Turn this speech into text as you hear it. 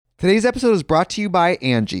Today's episode is brought to you by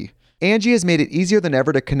Angie. Angie has made it easier than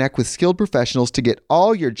ever to connect with skilled professionals to get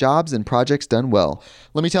all your jobs and projects done well.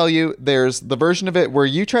 Let me tell you, there's the version of it where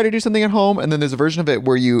you try to do something at home, and then there's a version of it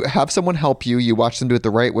where you have someone help you, you watch them do it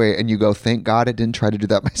the right way, and you go, thank God I didn't try to do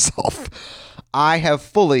that myself. I have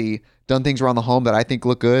fully done things around the home that I think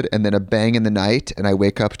look good, and then a bang in the night, and I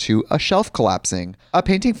wake up to a shelf collapsing, a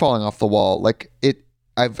painting falling off the wall.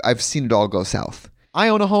 I've seen it all go south. I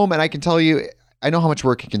own a home, and I can tell you, I know how much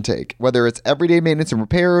work it can take. Whether it's everyday maintenance and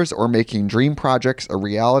repairs or making dream projects a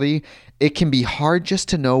reality, it can be hard just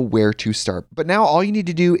to know where to start. But now all you need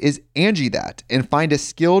to do is Angie that and find a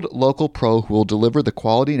skilled local pro who will deliver the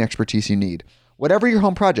quality and expertise you need. Whatever your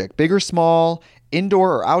home project, big or small,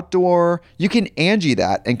 indoor or outdoor, you can Angie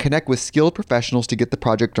that and connect with skilled professionals to get the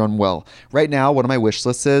project done well. Right now, one of my wish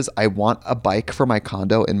lists is I want a bike for my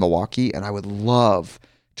condo in Milwaukee, and I would love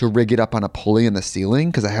to rig it up on a pulley in the ceiling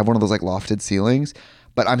because I have one of those like lofted ceilings,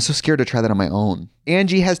 but I'm so scared to try that on my own.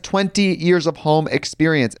 Angie has 20 years of home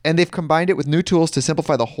experience, and they've combined it with new tools to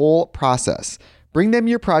simplify the whole process. Bring them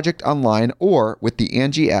your project online or with the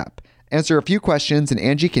Angie app. Answer a few questions and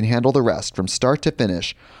Angie can handle the rest from start to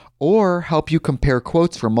finish, or help you compare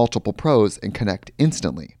quotes from multiple pros and connect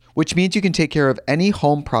instantly, which means you can take care of any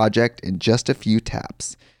home project in just a few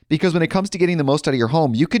taps. Because when it comes to getting the most out of your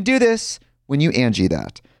home, you can do this when you Angie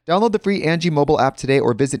that. Download the free Angie mobile app today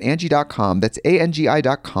or visit Angie.com. That's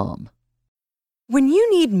ANGI.com. When you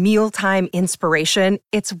need mealtime inspiration,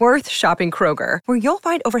 it's worth shopping Kroger, where you'll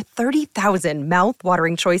find over 30,000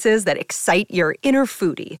 mouth-watering choices that excite your inner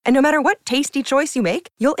foodie. And no matter what tasty choice you make,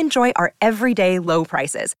 you'll enjoy our everyday low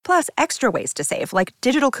prices, plus extra ways to save, like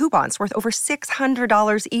digital coupons worth over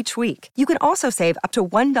 $600 each week. You can also save up to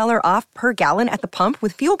 $1 off per gallon at the pump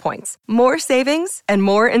with fuel points. More savings and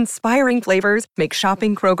more inspiring flavors make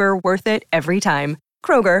shopping Kroger worth it every time.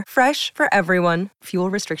 Kroger, fresh for everyone. Fuel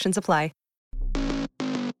restrictions apply.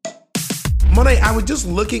 Monet, I was just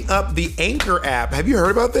looking up the Anchor app. Have you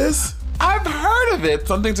heard about this? I've heard of it.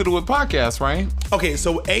 Something to do with podcasts, right? Okay,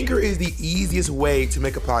 so Anchor is the easiest way to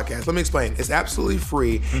make a podcast. Let me explain. It's absolutely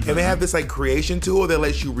free. And they have this like creation tool that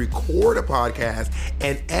lets you record a podcast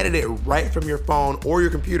and edit it right from your phone or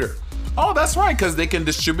your computer. Oh, that's right, because they can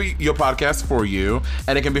distribute your podcast for you,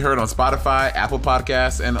 and it can be heard on Spotify, Apple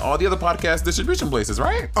Podcasts, and all the other podcast distribution places,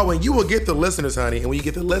 right? Oh, and you will get the listeners, honey. And when you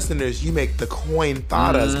get the listeners, you make the coin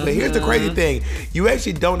fadas. But here's the crazy thing. You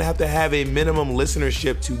actually don't have to have a minimum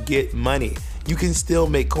listenership to get money. You can still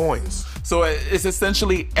make coins. So it's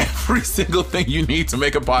essentially every single thing you need to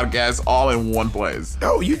make a podcast all in one place.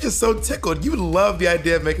 Oh, you're just so tickled. You love the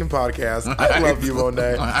idea of making podcasts. I love you,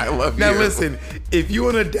 Monet. I love you. Now listen, if you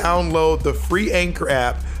want to download the free Anchor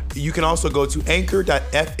app, you can also go to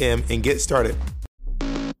anchor.fm and get started.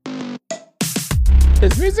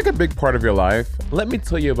 Is music a big part of your life? Let me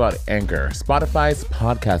tell you about Anchor, Spotify's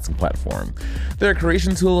podcasting platform. There are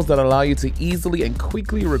creation tools that allow you to easily and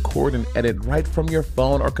quickly record and edit right from your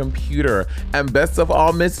phone or computer. And best of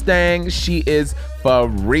all, Miss Dang, she is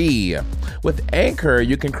free. With Anchor,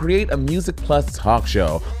 you can create a Music Plus talk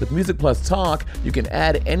show. With Music Plus Talk, you can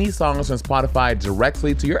add any songs from Spotify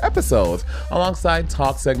directly to your episodes, alongside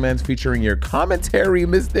talk segments featuring your commentary.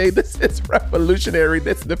 Miss Dang, this is revolutionary.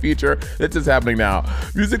 This is the future. This is happening now.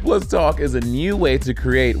 Music Plus Talk is a new way to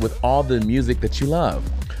create with all the music that you love.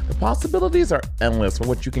 The possibilities are endless for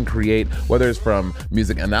what you can create, whether it's from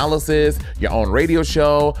music analysis, your own radio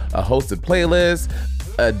show, a hosted playlist,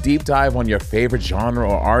 a deep dive on your favorite genre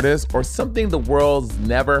or artist, or something the world's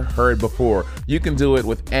never heard before. You can do it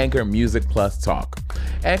with Anchor Music Plus Talk.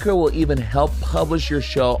 Anchor will even help publish your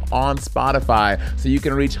show on Spotify so you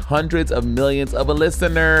can reach hundreds of millions of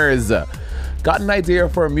listeners. Got an idea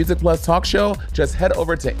for a Music Plus talk show? Just head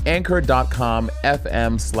over to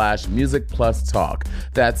anchor.com/FM/Music Plus Talk.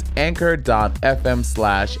 That's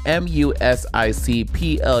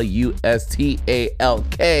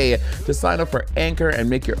anchor.fm/MUSICPLUSTALK to sign up for Anchor and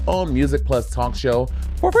make your own Music Plus talk show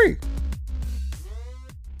for free.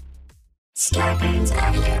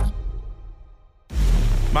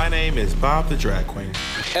 My name is Bob the Drag Queen.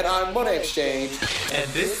 And I'm Monet Exchange. And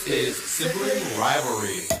this is Sibling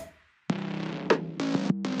Rivalry.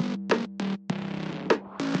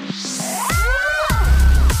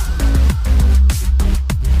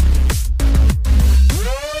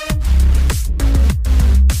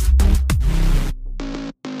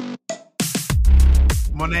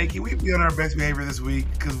 Monet, can we be on our best behavior this week?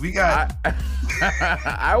 Because we got...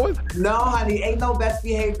 I was... No, honey, ain't no best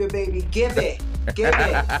behavior, baby. Give it. Give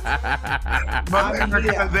it.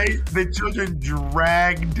 The children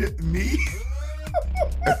dragged me.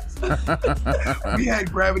 We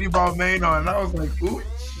had Gravity Ball Main on, and I was like, ooh,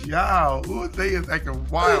 Y'all, ooh, they is acting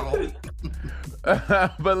wild.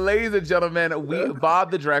 But ladies and gentlemen,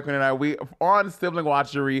 Bob the Drag Queen and I, we on Sibling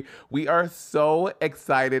Watchery, we are so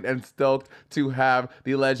excited and stoked to have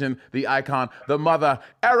the legend, the icon, the mother,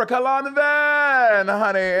 Erica Lonvan,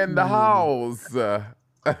 honey, in the house.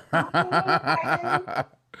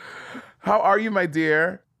 How are you, my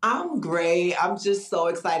dear? I'm great. I'm just so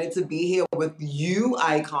excited to be here with you,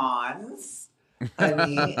 icons.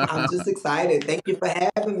 Honey, I'm just excited. Thank you for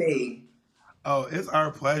having me. Oh, it's our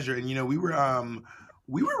pleasure. And we were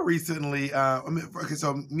recently okay,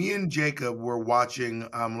 so me and Jacob were watching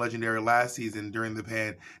Legendary last season during the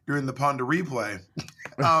Ponda replay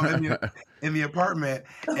in the apartment.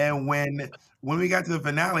 And when we got to the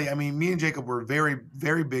finale, I mean, me and Jacob were very,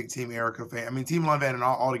 very big Team Erica fan. I mean, Team Lonvan and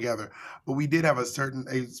all together. But we did have a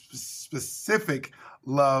specific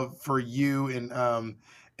love for you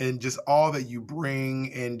and just all that you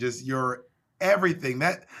bring and just your everything.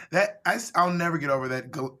 I'll never get over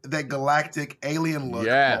that galactic alien look.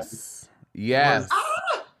 Yes.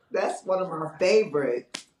 That's one of my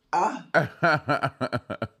favorites.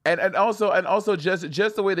 And also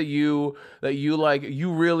just the way that you like,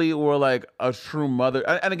 you really were like a true mother.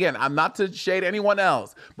 And again, I'm not to shade anyone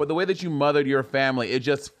else, but the way that you mothered your family, it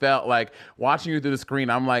just felt like watching you through the screen.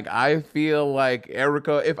 I'm like, I feel like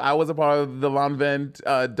Erica, if I was a part of the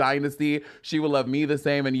Lonvan dynasty, she would love me the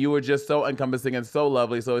same. And you were just so encompassing and so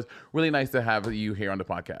lovely. So it's really nice to have you here on the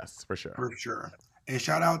podcast, for sure. For sure. And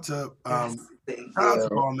shout out to Thank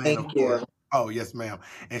Ballman, Thank of you. course. Oh, yes, ma'am.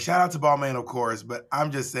 And shout out to Ballman, of course. But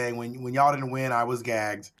I'm just saying, when y'all didn't win, I was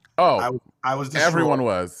gagged. Oh, I was destroyed. everyone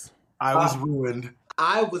was. I was ruined.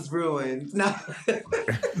 I was ruined. No.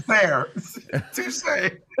 Fair.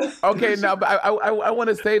 Touche. Okay, now, but I want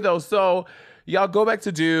to say, though, so y'all go back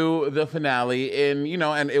to do the finale, and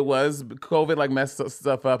it was COVID like messed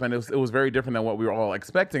stuff up, and it was very different than what we were all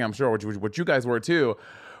expecting, I'm sure, what you guys were too.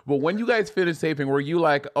 But when you guys finished taping, were you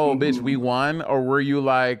like, oh, bitch, we won? Or were you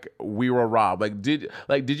like, we were robbed? Like, did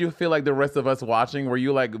you feel like the rest of us watching, were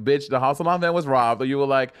you like, bitch, the Haus Lonvan was robbed? Or you were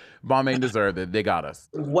like, Balmain deserved it, they got us?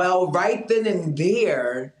 Well, right then and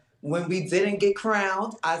there, when we didn't get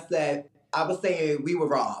crowned, I was saying we were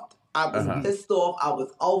robbed. I was pissed off. I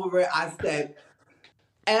was over it. I said,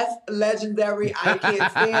 F Legendary. I can't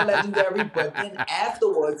stand Legendary. But then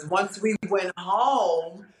afterwards, once we went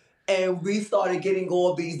home, and we started getting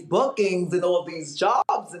all these bookings and all these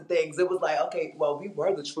jobs and things, it was like, okay, well, we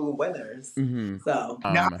were the true winners. Mm-hmm. So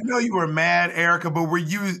now I know you were mad, Erica, but were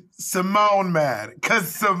you Simone mad?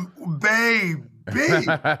 Because babe.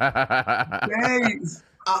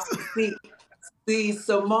 See,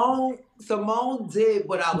 Simone did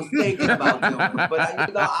what I was thinking about doing, but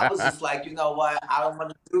I was just like, you know what? I don't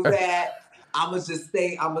want to do that. I'm gonna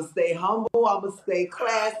stay humble. I'm gonna stay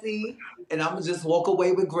classy, and I'm gonna just walk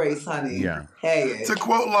away with grace, honey. Yeah. Hey. To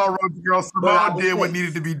quote Law Roach, girl, Simone did what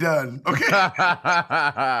needed to be done. Okay.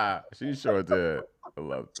 She sure did. I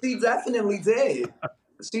love it. She definitely did.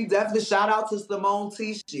 Shout out to Simone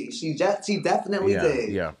Tishi. She definitely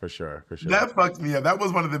did. Yeah, for sure. That fucked me up. That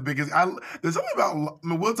was one of the biggest. There's something about. I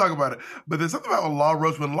mean, we'll talk about it, but there's something about Law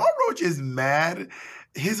Roach. When Law Roach is mad,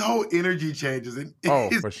 his whole energy changes. And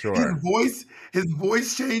for sure. His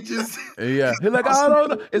voice changes. Yeah, he's like, I don't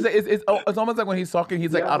know. It's almost like when he's talking,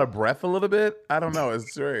 he's like out of breath a little bit. I don't know.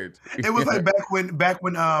 It's strange. It was like back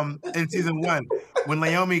when in season 1 when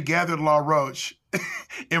Naomi gathered Law Roach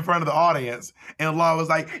in front of the audience, and Law was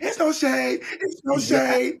like, "It's no shade. It's no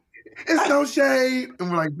shade. It's no shade."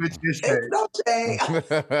 And we're like, "Bitch, it's shade. It's no shade."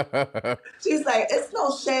 She's like, "It's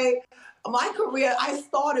no shade." My career, I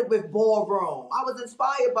started with Ballroom. I was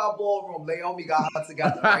inspired by Ballroom. Naomi got her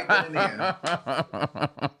together right then and there.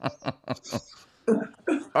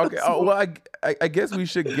 Okay. Well, I guess we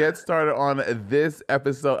should get started on this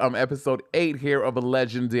episode, episode 8 here of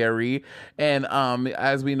Legendary. And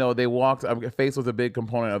as we know, they walked. Face was a big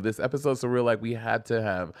component of this episode, so we're like, we had to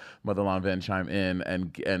have Mother Lonvan chime in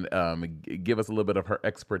and give us a little bit of her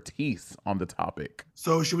expertise on the topic.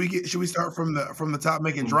 So should we start from the top,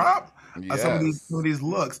 make it drop? Yes. Some of these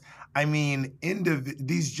looks. I mean,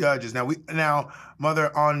 these judges. Now,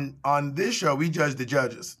 Mother, on this show, we judge the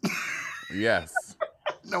judges. Yes.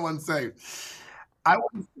 No one's safe.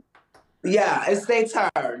 Yeah, it's their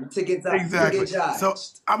turn to get done. Exactly. To get judged. So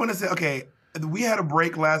I'm gonna say, okay, we had a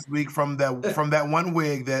break last week from that one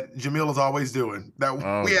wig that Jamila's always doing. We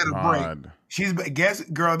had a break.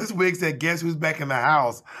 This wig said, guess who's back in the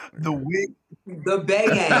house? The wig. The Bay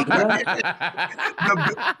Yang.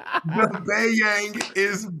 the Bay Yang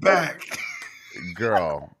is back.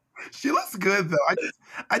 Girl. She looks good though.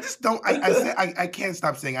 I just don't. I can't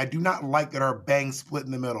stop saying I do not like that her bangs split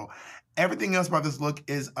in the middle. Everything else about this look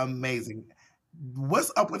is amazing.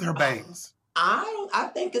 What's up with her bangs? I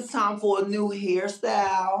think it's time for a new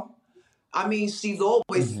hairstyle. I mean, she's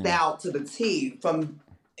always styled to the T from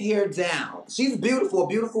here down. She's beautiful,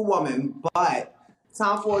 beautiful woman, but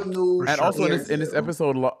time for a new. And also in this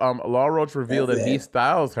episode, Law Roach revealed that he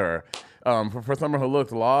styles her. For some of her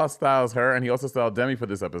looks, Law styles her, and he also styled Demi for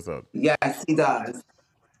this episode. Yes, he does.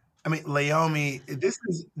 I mean, Laomi,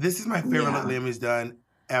 this is my favorite look Laomi's done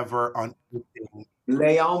ever on anything.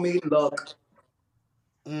 Laomi look.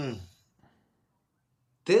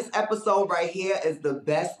 This episode right here is the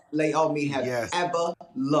best Laomi has ever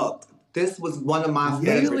looked. This was one of my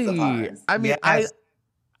favorites of hers. I mean, I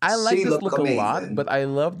like this look amazing. A lot, but I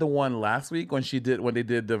love the one last week when they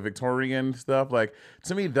did the Victorian stuff. Like,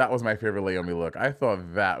 to me, that was my favorite Laomi look. I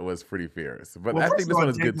thought that was pretty fierce, but I think this one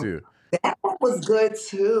is good too. That one was good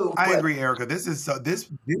too. I agree, Erica. This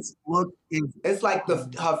look is. It's like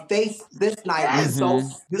her face this night is so.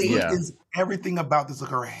 This look is everything about this look.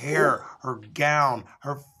 Her hair, her gown,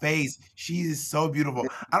 her face. She is so beautiful.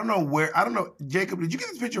 I don't know, Jacob. Did you get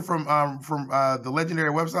this picture from the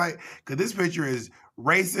legendary website? Because this picture is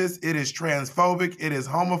racist. It is transphobic. It is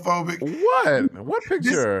homophobic. What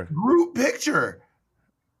picture? This group picture.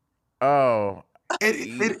 Oh.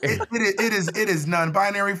 It is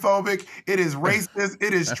non-binary phobic. It is racist.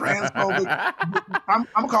 It is transphobic.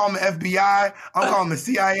 I'm calling the FBI. I'm calling the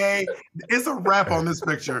CIA. It's a wrap on this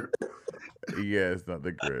picture. Yeah, it's not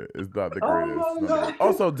the greatest. It's not the greatest.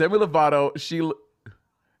 Also, Demi Lovato,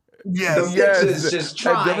 Yes, just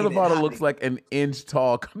trying. Demi Lovato looks like an inch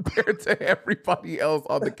tall compared to everybody else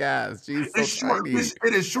on the cast. She's so tiny.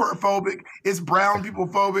 It is short phobic. It's brown people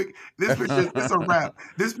phobic. This picture, it's a wrap.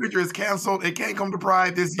 This picture is canceled. It can't come to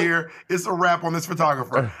Pride this year. It's a wrap on this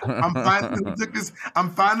photographer. I'm finding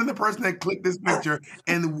the person that clicked this picture,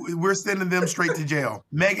 and we're sending them straight to jail.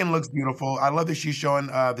 Megan looks beautiful. I love that she's showing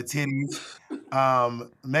the titties.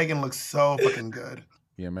 Megan looks so fucking good.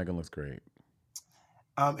 Yeah, Megan looks great.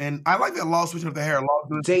 And I like that Law switching up the hair.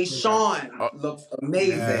 Deshaun looks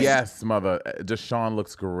amazing. Yes, mother. Deshaun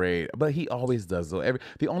looks great, but he always does though.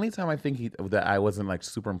 The only time I think that I wasn't like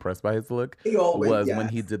super impressed by his look was when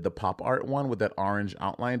he did the pop art one with that orange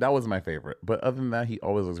outline. That was my favorite. But other than that, he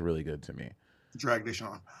always looks really good to me. Drag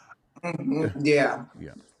Deshaun. Yeah,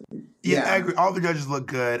 I agree. All the judges look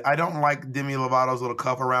good. I don't like Demi Lovato's little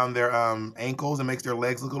cuff around their ankles. It makes their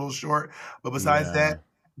legs look a little short. But besides that,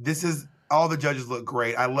 all the judges look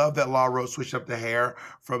great. I love that Law Roach switched up the hair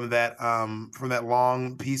from that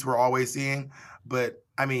long piece we're always seeing. But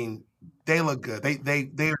I mean, they look good.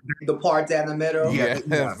 They're the part down the middle. Yeah,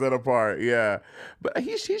 set apart. Yeah, but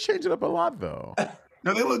he's changed it up a lot though.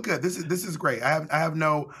 No, they look good. This is great. I have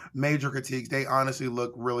no major critiques. They honestly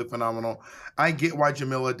look really phenomenal. I get why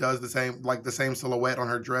Jamila does the same silhouette on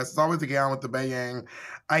her dress. It's always the gown with the bayang.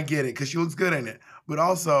 I get it because she looks good in it. But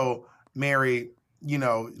also, Mary,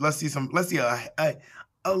 let's see but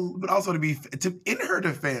also in her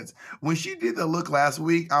defense, when she did the look last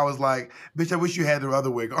week, I was like, bitch, I wish you had the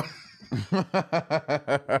other wig on.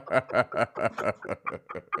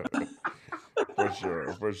 For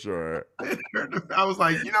sure. I was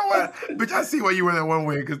like, you know what, bitch, I see why you wear that one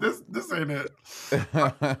wig because this ain't it.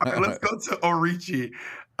 All right, let's go to Orichi.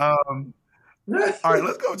 All right,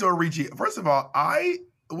 let's go to Orichi. First of all,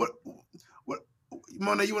 what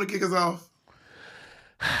Monet, you want to kick us off?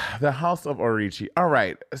 The House of Orichi. All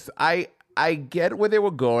right. So I get where they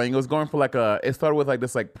were going. It was going for it started with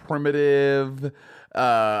this primitive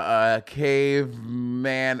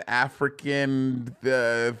caveman African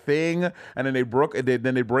thing, and then they break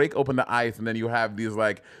open the ice, and then you have these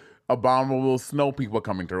abominable snow people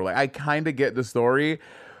coming through. I kind of get the story.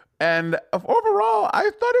 And overall, I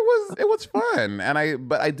thought it was fun,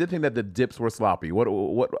 but I did think that the dips were sloppy.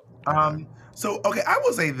 So, okay, I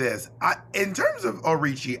will say this. In terms of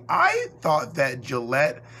Orichi, I thought that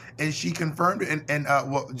Gillette, and she confirmed it, and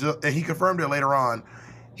he confirmed it later on,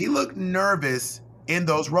 he looked nervous in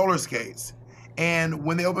those roller skates. And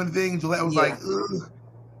when they opened the thing, Gillette was like, ugh.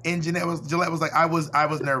 And Gillette was like, I was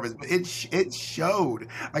nervous. But it showed.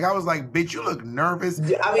 I was like, bitch, you look nervous.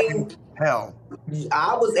 I mean, hell.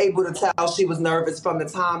 I was able to tell she was nervous from the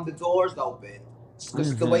time the doors opened.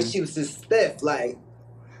 The way she was just stiff,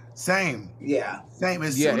 Same. Yeah. Same.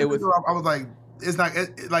 As soon as I was like, it's not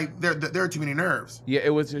there are too many nerves. Yeah, it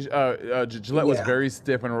was just, Gillette was very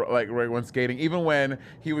stiff and right when skating. Even when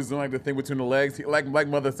he was doing the thing between the legs, like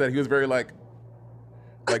Mother said, he was very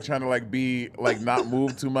trying to be not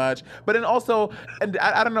move too much. But then also, and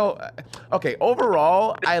I don't know. Okay,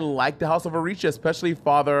 overall, I like the House of Orichi, especially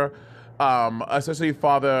Father especially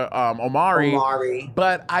Father Omari. Omari.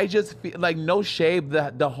 But I just feel like, no shade,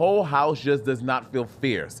 the whole house just does not feel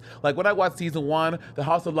fierce. Like when I watched season 1, the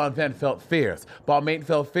House of Lanvin felt fierce. Balmain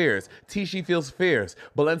felt fierce. Tishy feels fierce.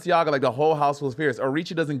 Balenciaga, like the whole house feels fierce.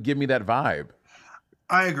 Orichi doesn't give me that vibe.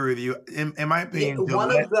 I agree with you. In my opinion, Yeah,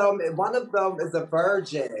 one of them is a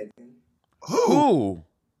virgin. Who?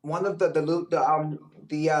 One of the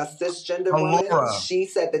cisgender women. Allura. She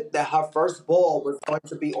said that her first ball was going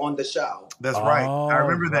to be on the show. That's right. I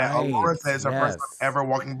remember that. right. Allura said it's her first time ever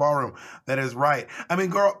walking ballroom. That is right. I mean,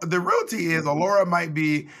 girl, the real tea is Allura might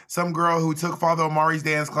be some girl who took Father Omari's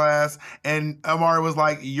dance class, and Omari was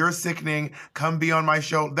like, "You're sickening. Come be on my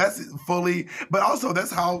show." That's fully, but also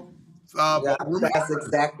that's how. That's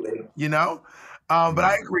exactly. You know, but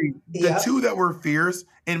I agree. The two that were fierce,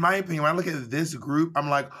 in my opinion, when I look at this group, I'm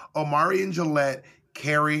like Omari and Gillette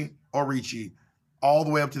carry Orichi all the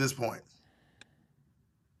way up to this point.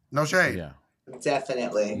 No shade. Yeah.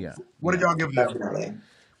 Definitely. Yeah. What did y'all give them? Definitely.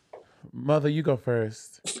 Mother, you go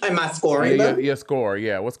first. Am I scoring them? Your score.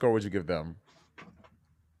 Yeah. What score would you give them?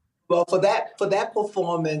 Well, for that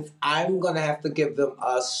performance, I'm gonna have to give them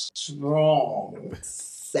a strong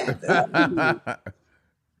 7.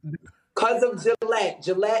 Because of Gillette.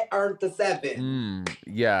 Gillette earned the 7.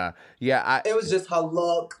 Yeah. It was just her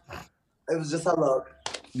look.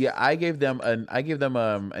 Yeah, I gave them an 8. I gave them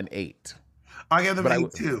an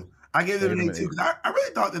 8 too. I gave them an 8 too because I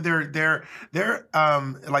really thought that their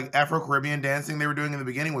like Afro-Caribbean dancing they were doing in the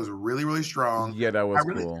beginning was really, really strong. Yeah, that was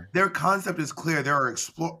cool. Their concept is clear.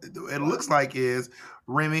 It looks like is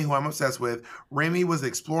Remy, who I'm obsessed with. Remy was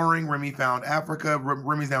exploring. Remy found Africa.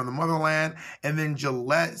 Remy's now in the motherland. And then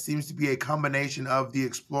Gillette seems to be a combination of the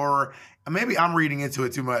explorer. Maybe I'm reading into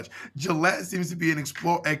it too much. Gillette seems to be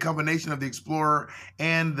a combination of the explorer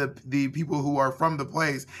and the people who are from the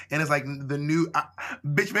place. And it's like the new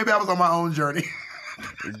bitch. Maybe I was on my own journey.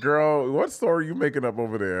 Girl, what story are you making up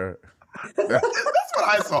over there? That's what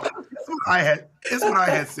I saw. It's what I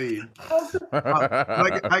had seen.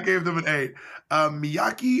 I gave them an 8.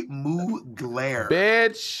 Miyake Mugler.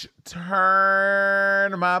 Bitch,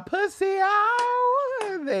 turn my pussy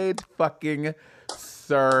out. They fucking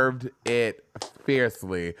served it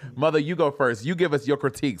fiercely. Mother, you go first. You give us your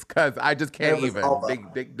critiques, because I just can't even.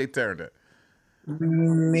 They turned it.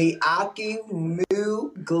 Miyake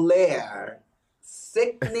Mugler.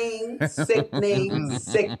 Sickening.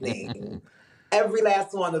 Every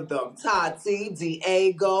last one of them. Tati,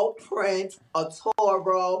 Diego, Prince,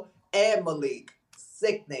 Arturo, and Malik.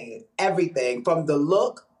 Sickening. Everything. From the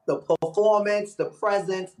look, the performance, the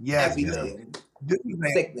presence, everything.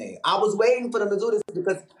 Sickening. I was waiting for them to do this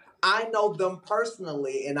because I know them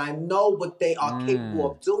personally and I know what they are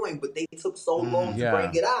capable of doing, but they took so long to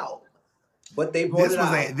bring it out. But they brought it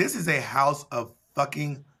out. This is a house of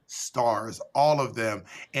fucking stars, all of them.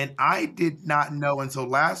 And I did not know until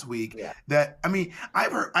last week that, I mean, I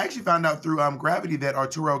actually found out through Gravity that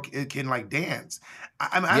Arturo can like dance.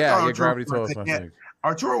 I thought Gravity told us.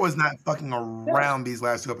 Arturo was not fucking around these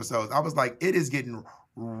last 2 episodes. I was like, it is getting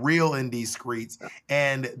real in these streets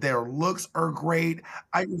and their looks are great.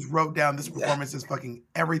 I just wrote down this performance is fucking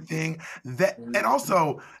everything. That and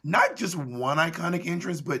also not just one iconic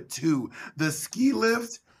entrance, but 2. The ski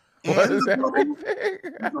lift. It's a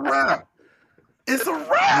wrap. It's a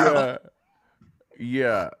wrap.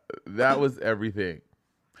 Yeah, that was everything.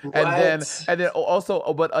 And then also,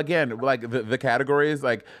 but again, like the categories,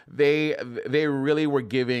 like they really were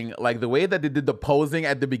giving, like the way that they did the posing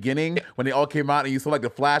at the beginning when they all came out and you saw like the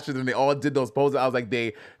flashes and they all did those poses. I was like,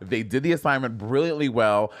 they did the assignment brilliantly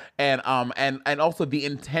well, and also the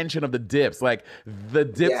intention of the dips, like the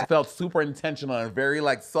dips felt super intentional and very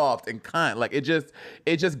like soft and kind. Like it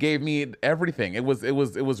just gave me everything. It was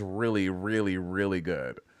really, really, really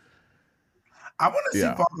good. I want to see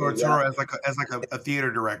Father Arturo as like a theater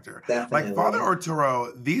director. Definitely. Like Father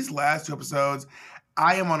Arturo, these last 2 episodes,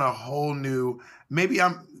 I am on a whole new. Maybe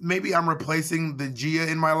I'm replacing the Gia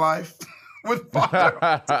in my life with Father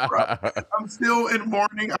Arturo. I'm still in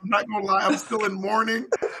mourning. I'm not gonna lie. I'm still in mourning.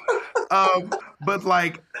 But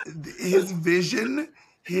like his vision,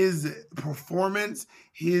 his performance,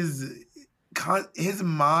 his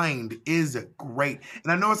mind is great.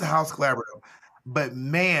 And I know it's a house collaborative, but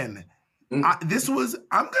man. I'm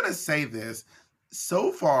gonna say this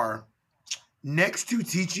so far, next to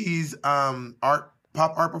Tichi's pop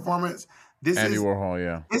art performance, this Andy is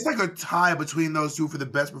Warhol, it's like a tie between those 2 for the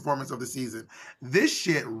best performance of the season. This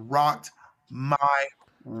shit rocked my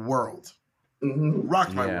world.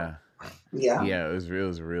 Rocked my world. Yeah, it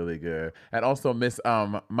was really good. And also Miss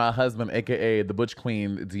my husband, aka the Butch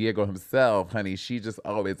Queen, Diego himself, honey, she just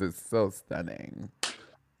always is so stunning.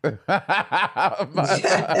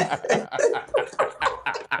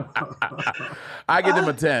 I give him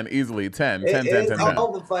a 10 easily. 10, 10, 10, 10, 10.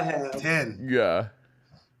 Over for him. 10. Yeah.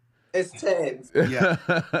 It's 10. Yeah.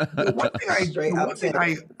 Straight up 10.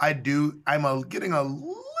 I'm getting a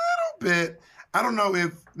little bit. I don't know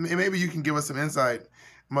if maybe you can give us some insight,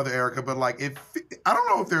 Mother Erica, but like I don't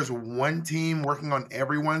know if there's one team working on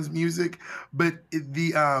everyone's music, but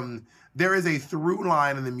there is a through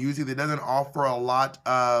line in the music that doesn't offer a lot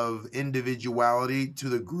of individuality to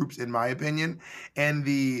the groups, in my opinion, and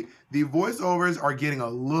the voiceovers are getting a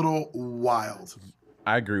little wild.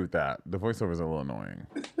 I agree with that. The voiceovers are a little annoying.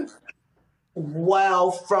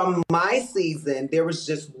 Well, from my season, there was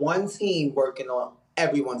just one team working on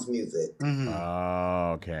everyone's music. Mm-hmm.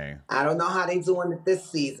 Oh, okay. I don't know how they're doing it this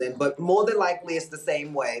season, but more than likely it's the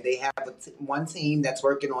same way. They have one team that's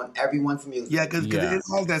working on everyone's music. Yeah, because it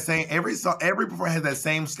has that same every performer has that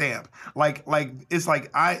same stamp. Like it's like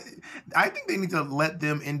I think they need to let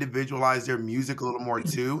them individualize their music a little more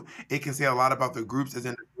too. It can say a lot about the groups as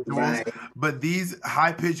individuals. Right. But these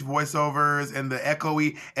high pitched voiceovers and the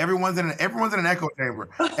echoey, everyone's in an echo chamber.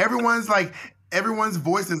 Everyone's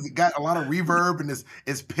voice has got a lot of reverb and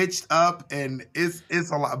is pitched up and it's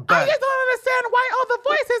a lot. But I just don't understand why all the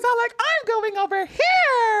voices are like, I'm going over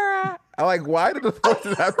here. I'm like, why do the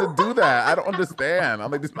voices have to do that? I don't understand.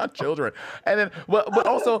 I'm like, it's not children. And then, but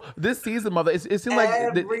also this season, Mother, it seems like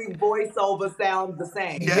every voiceover sounds the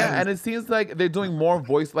same. Yeah, and it seems like they're doing more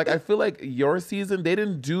voice. Like I feel like your season, they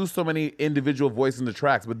didn't do so many individual voices in the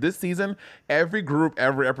tracks, but this season, every group,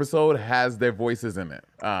 every episode has their voices in it.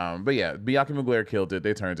 But yeah, Bianca Mugler killed it.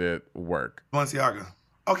 They turned it work. Balenciaga.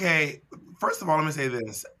 Okay, first of all, let me say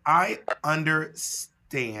this. I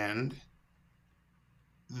understand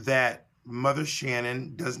that Mother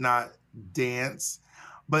Shannon does not dance,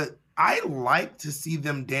 but I like to see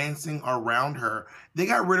them dancing around her. They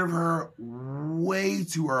got rid of her way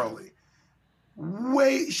too early.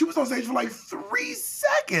 She was on stage for like 3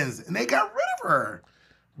 seconds, and they got rid of her.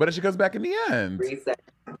 But then she comes back in the end. 3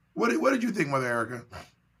 seconds. What did you think, Mother Erica?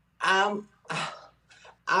 I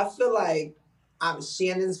feel like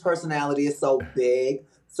Shannon's personality is so big,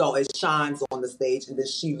 so it shines on the stage, and then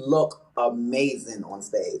she look amazing on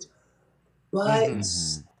stage. But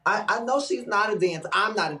I know she's not a dancer.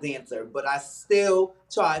 I'm not a dancer, but I still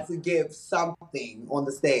try to give something on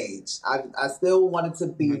the stage. I still want it to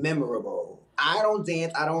be memorable. I don't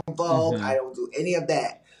dance. I don't vogue. I don't do any of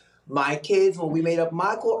that. My kids, when we made up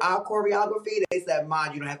our choreography, they said,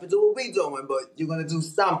 "Mom, you don't have to do what we're doing, but you're going to do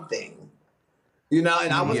something." You know,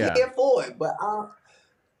 and I was here for it. But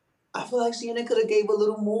I feel like Shannon could have gave a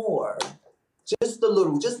little more. Just a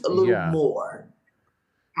little more.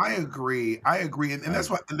 I agree, and that's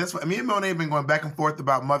what me and Monet have been going back and forth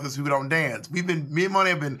about mothers who don't dance. Me and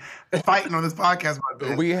Monet have been fighting on this podcast about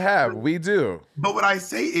this. We do. But what I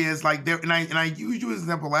say is like there, and I used you as an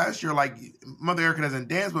example last year. Like Mother Erica doesn't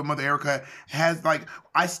dance, but Mother Erica has like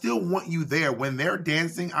I still want you there when they're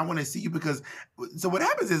dancing. I want to see you because so what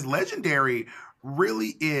happens is Legendary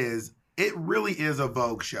really is a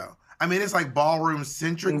Vogue show. I mean, it's like ballroom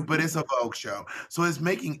centric, but it's a Vogue show. So it's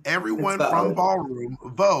making everyone from ballroom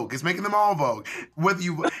Vogue. It's making them all Vogue.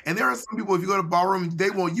 And there are some people, if you go to ballroom,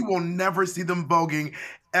 you will never see them voguing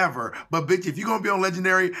ever. But bitch, if you're gonna be on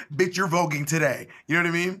Legendary, bitch, you're voguing today. You know what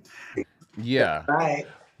I mean? Yeah. Right.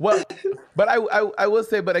 Well, but I will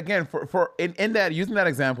say, but again, for in that using that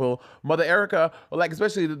example, Mother Erica, like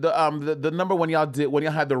especially the number when y'all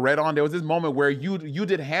had the red on, there was this moment where you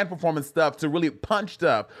did hand performance stuff to really punch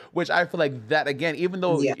stuff, which I feel like that again, even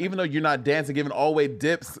though you're not dancing, giving all way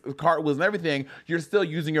dips, cartwheels, and everything, you're still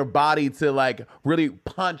using your body to like really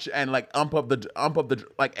punch and like amp up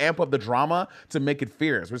the drama to make it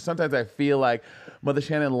fierce. Which sometimes I feel like Mother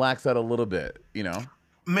Shannon lacks that a little bit, you know.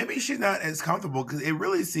 Maybe she's not as comfortable because it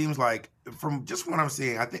really seems like, from just what I'm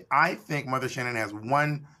seeing, I think Mother Shannon has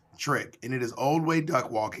one trick, and it is old way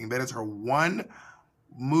duck walking. That is her one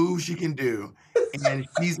move she can do, and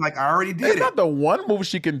she's like, I already did it. It's not the one move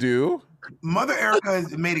she can do. Mother Erica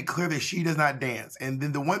has made it clear that she does not dance, and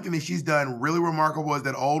then the one thing that she's done really remarkable is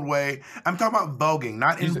that old way. I'm talking about voguing,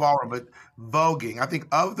 not in ballroom, but voguing. I think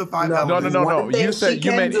of the five elements. No. You said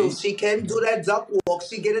she can do that duck walk.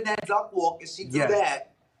 She get in that duck walk, and she do that.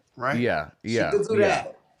 Right? Yeah. She could do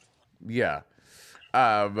that. Yeah.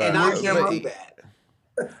 And I can't love that.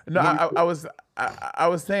 No, I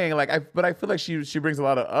was saying but I feel like she brings a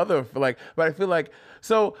lot of other but I feel like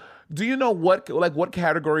so. Do you know what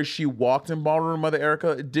category she walked in ballroom, Mother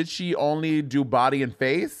Erica? Did she only do body and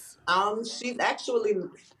face? She's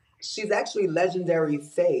actually Legendary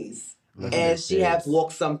face. And she has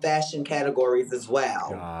walked some fashion categories as well.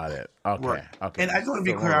 Got it. Okay. Right. Okay. And I just want to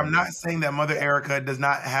be So clear, hold I'm on. not saying that Mother Erica does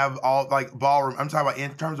not have all like ballroom. I'm talking about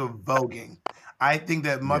in terms of voguing. I think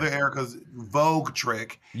that Mother Erica's Vogue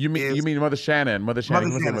trick You is mean Mother Shannon? Mother Shannon.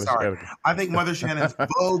 Mother You Shannon, must say sorry. Erica. I think Mother Shannon's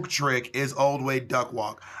Vogue trick is old way duck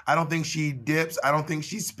walk. I don't think she dips. I don't think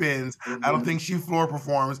she spins. I don't think she floor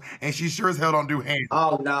performs. And she sure as hell don't do hands.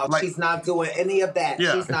 Oh no, Like- she's not doing any of that.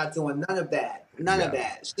 Yeah. She's not doing none of that. None of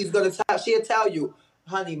that. She'll tell you,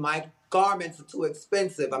 honey, my garments are too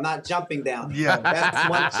expensive. I'm not jumping down. Yeah. That's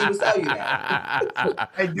one she will tell you that.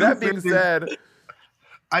 That being said,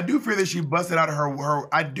 I do fear that she busted out her.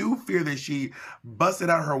 I do fear that she busted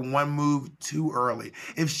out her one move too early.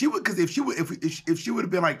 If she would have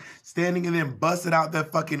been like standing and then busted out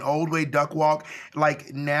that fucking old way duck walk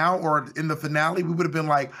like now or in the finale, we would have been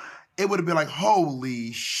like, it would have been like,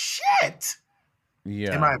 holy shit.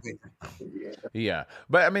 yeah. In my opinion. Yeah,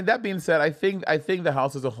 but I mean, that being said, I think the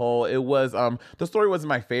house as a whole, it was the story wasn't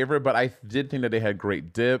my favorite, but I did think that they had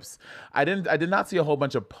great dips. I did not see a whole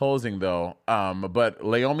bunch of posing though. But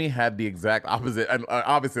Leomi had the exact opposite, and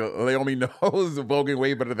obviously Leomi knows voguing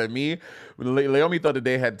way better than me. Leomi thought that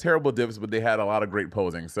they had terrible dips, but they had a lot of great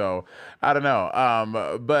posing. So I don't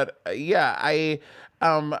know. But yeah,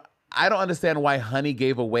 I don't understand why Honey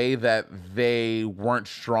gave away that they weren't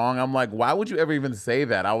strong. I'm like, why would you ever even say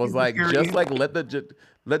that? I was like, just like let the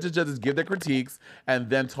judges give their critiques and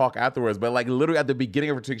then talk afterwards. But like literally at the beginning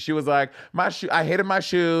of her critique, she was like, I hated my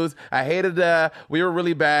shoes. I hated we were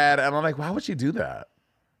really bad. And I'm like, why would she do that?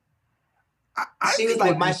 She was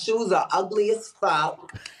like, my shoes are ugly as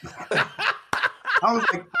fuck. I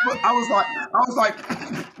was like,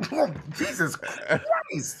 oh, Jesus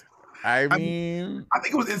Christ. I mean, I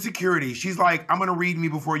think it was insecurity. She's like, I'm gonna read me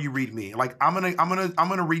before you read me. Like, I'm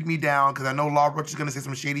gonna read me down because I know Law Roach is gonna say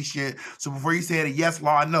some shady shit. So before you say it, yes,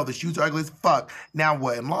 Law, I know the shoes are ugly as fuck. Now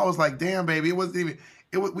what? And Law was like, damn, baby, we wasn't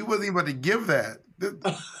even about to give that.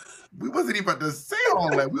 We wasn't even about to say all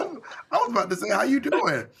that. I was about to say, how you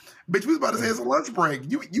doing? Bitch, we was about to say it's a lunch break.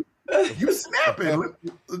 You snapping.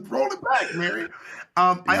 Let's roll it back, Mary.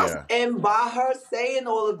 And by her saying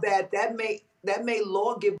all of that, that made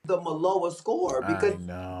Law give them a lower score because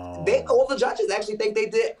all the judges actually think they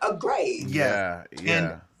did a grade. Yeah.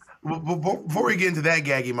 And before we get into that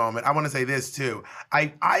gaggy moment, I want to say this too.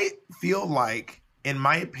 I feel like, in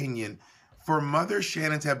my opinion, for Mother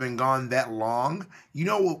Shannon to have been gone that long, you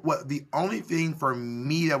know what the only thing for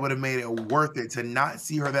me that would have made it worth it to not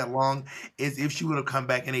see her that long is if she would have come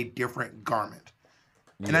back in a different garment.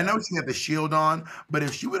 Yeah. And I know she had the shield on, but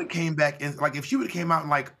if she would have came back in, like if she would have came out in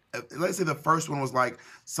like, let's say the first one was like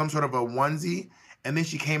some sort of a onesie, and then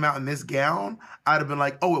she came out in this gown, I'd have been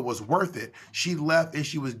like, oh, it was worth it. She left and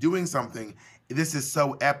she was doing something. This is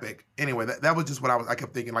so epic. Anyway, that was just what I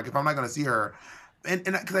kept thinking. Like, if I'm not going to see her, and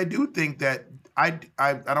because I do think that I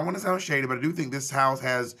don't want to sound shady, but I do think this house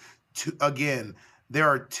has there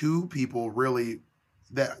are two people really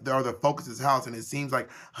that are the focus of this house, and it seems like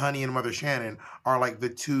Honey and Mother Shannon are like the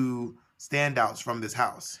two standouts from this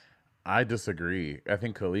house. I disagree. I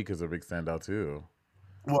think Khalik is a big standout too.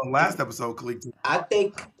 Well, last episode, Khalik. I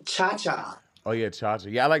think Cha-Cha. Oh yeah, Cha-Cha.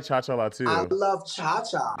 Yeah, I like Cha-Cha a lot too. I love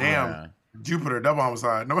Cha-Cha. Damn, Yeah. Jupiter, double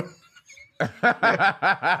homicide. No.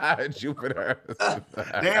 Jupiter.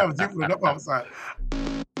 Damn, Jupiter, double homicide.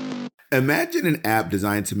 Imagine an app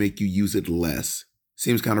designed to make you use it less.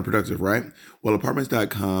 Seems counterproductive, right? Well,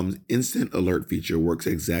 Apartments.com's instant alert feature works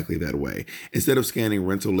exactly that way. Instead of scanning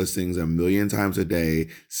rental listings a million times a day,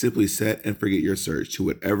 simply set and forget your search to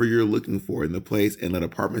whatever you're looking for in the place and let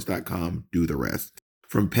Apartments.com do the rest.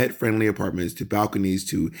 From pet-friendly apartments to balconies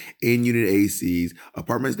to in-unit ACs,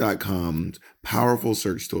 Apartments.com's powerful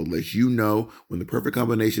search tool lets you know when the perfect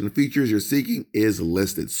combination of features you're seeking is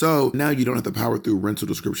listed. So now you don't have to power through rental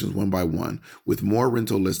descriptions one by one. With more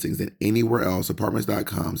rental listings than anywhere else,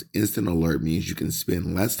 Apartments.com's instant alert means you can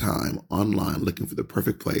spend less time online looking for the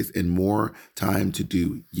perfect place and more time to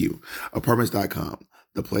do you. Apartments.com,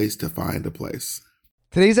 the place to find a place.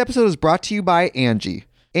 Today's episode is brought to you by Angie.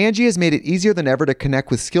 Angie has made it easier than ever to connect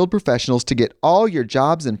with skilled professionals to get all your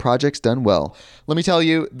jobs and projects done well. Let me tell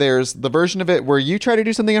you, there's the version of it where you try to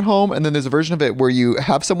do something at home, and then there's a version of it where you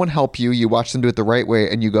have someone help you, you watch them do it the right way,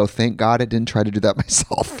 and you go, thank God I didn't try to do that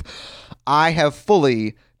myself. I have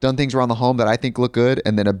fully done things around the home that I think look good,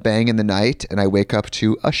 and then a bang in the night, and I wake up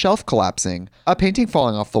to a shelf collapsing, a painting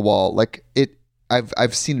falling off the wall.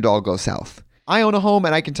 I've seen it all go south. I own a home,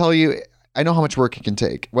 and I can tell you, I know how much work it can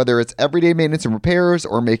take. Whether it's everyday maintenance and repairs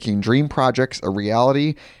or making dream projects a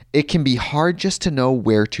reality, it can be hard just to know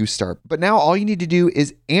where to start. But now all you need to do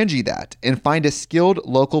is Angie that and find a skilled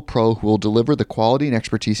local pro who will deliver the quality and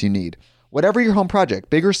expertise you need. Whatever your home project,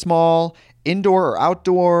 big or small, indoor or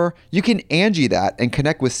outdoor, you can Angie that and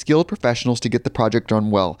connect with skilled professionals to get the project done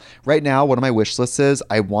well. Right now, one of my wish lists is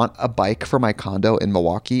I want a bike for my condo in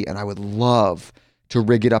Milwaukee, and I would love to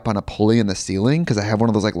rig it up on a pulley in the ceiling because I have one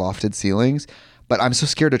of those like lofted ceilings, but I'm so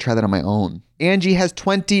scared to try that on my own. Angie has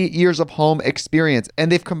 20 years of home experience, and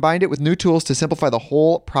they've combined it with new tools to simplify the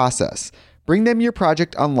whole process. Bring them your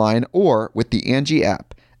project online or with the Angie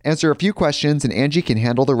app. Answer a few questions and Angie can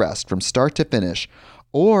handle the rest from start to finish,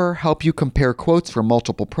 or help you compare quotes from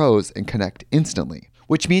multiple pros and connect instantly,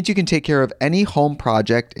 which means you can take care of any home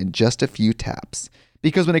project in just a few taps.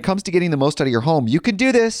 Because when it comes to getting the most out of your home, you can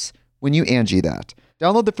do this when you Angie that.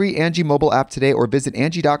 Download the free Angie mobile app today or visit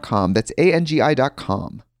Angie.com. That's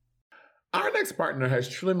ANGI.com. Our next partner has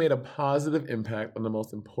truly made a positive impact on the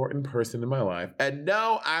most important person in my life. And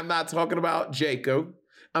no, I'm not talking about Jacob.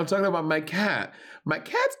 I'm talking about my cat. My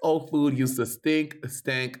cat's old food used to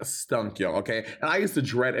stunk, y'all, okay? And I used to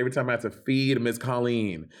dread every time I had to feed Miss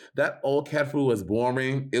Colleen. That old cat food was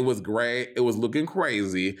boring. It was gray. It was looking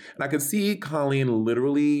crazy. And I could see Colleen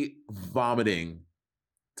literally vomiting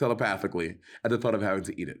telepathically at the thought of having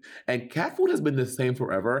to eat it. And cat food has been the same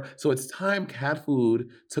forever. So it's time cat food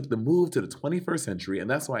took the move to the 21st century. And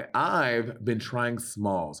that's why I've been trying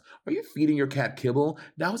Smalls. Are you feeding your cat kibble?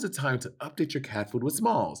 Now is the time to update your cat food with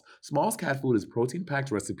Smalls. Smalls cat food is protein-packed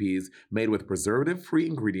recipes made with preservative-free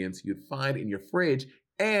ingredients you'd find in your fridge,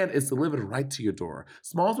 and it's delivered right to your door.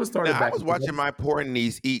 Smalls was started back. I was watching my poor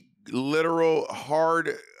niece eat literal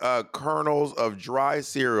hard kernels of dry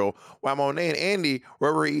cereal while Monet and Andy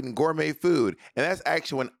were eating gourmet food. And that's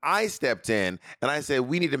actually when I stepped in and I said,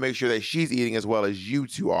 we need to make sure that she's eating as well as you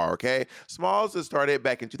two are, okay? Smalls was started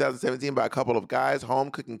back in 2017 by a couple of guys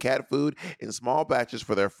home cooking cat food in small batches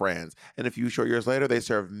for their friends. And a few short years later, they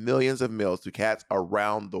serve millions of meals to cats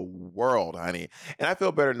around the world, honey. And I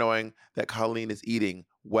feel better knowing that Colleen is eating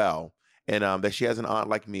well. And that she has an aunt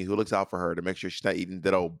like me who looks out for her to make sure she's not eating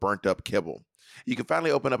that old burnt up kibble. You can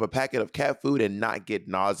finally open up a packet of cat food and not get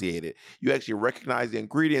nauseated. You actually recognize the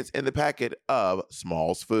ingredients in the packet of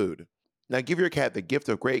Smalls food. Now give your cat the gift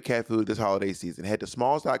of great cat food this holiday season. Head to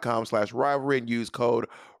smalls.com/rivalry and use code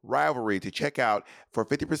rivalry to check out for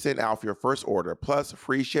 50% off your first order plus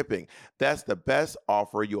free shipping. That's the best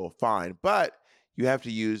offer you'll find. But you have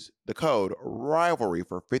to use the code RIVALRY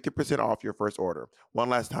for 50% off your first order. One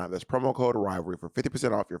last time, that's promo code RIVALRY for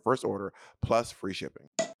 50% off your first order plus free shipping.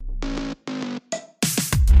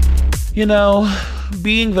 You know,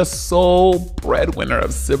 being the sole breadwinner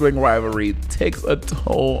of Sibling Rivalry takes a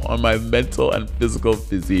toll on my mental and physical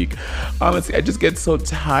physique. Honestly, I just get so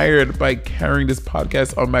tired by carrying this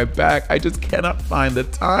podcast on my back. I just cannot find the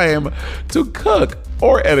time to cook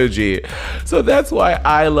or energy. So that's why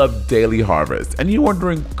I love Daily Harvest. And you're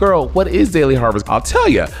wondering, girl, what is Daily Harvest? I'll tell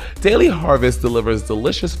you. Daily Harvest delivers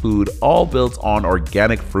delicious food all built on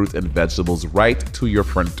organic fruits and vegetables right to your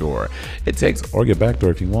front door. It takes, or your back door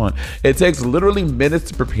if you want, it takes literally minutes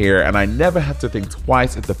to prepare, and I never have to think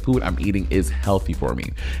twice if the food I'm eating is healthy for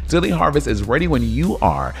me. Daily Harvest is ready when you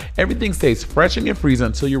are. Everything stays fresh in your freezer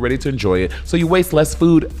until you're ready to enjoy it, so you waste less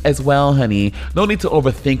food as well, honey. No need to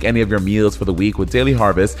overthink any of your meals for the week with Daily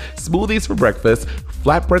Harvest, smoothies for breakfast,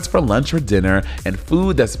 flatbreads for lunch or dinner, and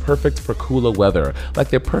food that's perfect for cooler weather, like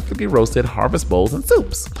their perfectly roasted harvest bowls and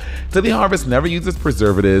soups. Daily Harvest never uses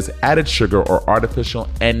preservatives, added sugar, or artificial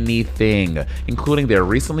anything, including their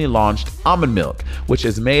recently launched almond milk, which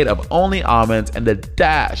is made of only almonds and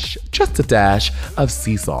just a dash of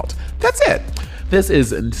sea salt. That's it. This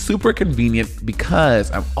is super convenient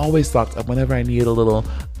because I'm always stocked up whenever I need a little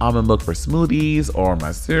almond milk for smoothies or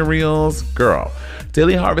my cereals. Girl,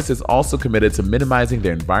 Daily Harvest is also committed to minimizing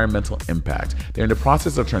their environmental impact. They're in the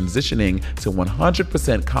process of transitioning to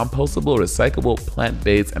 100% compostable, recyclable,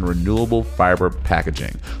 plant-based, and renewable fiber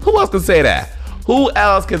packaging. Who else can say that? Who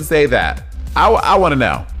else can say that? I want to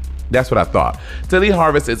know. That's what I thought. Daily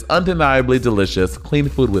Harvest is undeniably delicious, clean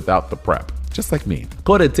food without the prep. Just like me.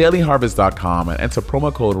 Go to dailyharvest.com and enter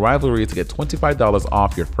promo code RIVALRY to get $25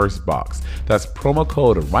 off your first box. That's promo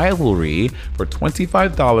code RIVALRY for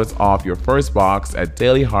 $25 off your first box at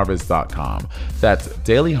dailyharvest.com. That's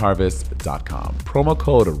dailyharvest.com. Promo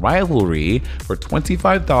code RIVALRY for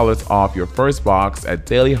 $25 off your first box at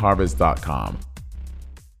dailyharvest.com.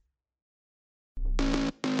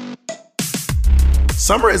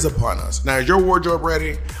 Summer is upon us. Now, is your wardrobe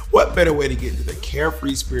ready? What better way to get into the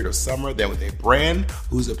carefree spirit of summer than with a brand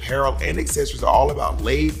whose apparel and accessories are all about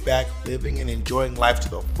laid-back living and enjoying life to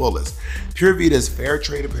the fullest. Pure Vita's fair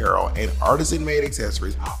trade apparel and artisan-made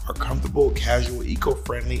accessories are comfortable, casual,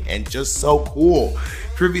 eco-friendly, and just so cool.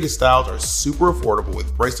 Pure Vita styles are super affordable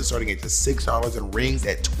with bracelets starting at just $6 and rings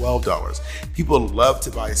at $12. People love to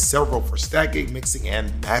buy several for stacking, mixing,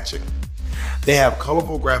 and matching. They have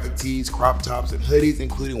colorful graphic tees, crop tops, and hoodies,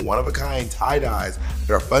 including one-of-a-kind tie-dyes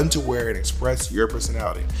that are fun to wear and express your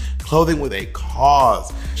personality. Clothing with a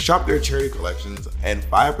cause. Shop their charity collections, and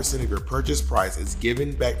 5% of your purchase price is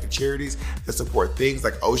given back to charities that support things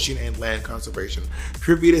like ocean and land conservation.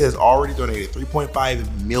 Pure Vita has already donated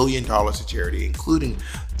 $3.5 million to charity, including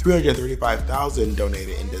 $335,000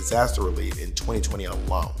 donated in disaster relief in 2020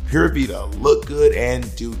 alone. Pure Vita, look good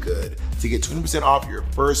and do good. To get 20% off your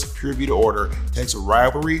first Pure Vita order, text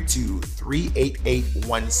Rivalry to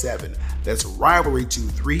 38817. That's Rivalry to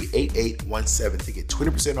 38817 to get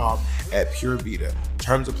 20% off at Pure Vita.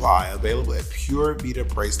 Terms apply. Available at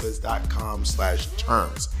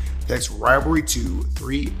purevitabracelets.com/terms. Text Rivalry to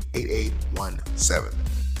 38817.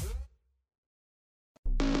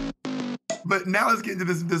 But now let's get into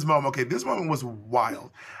this moment. Okay, this moment was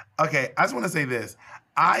wild. Okay, I just want to say this.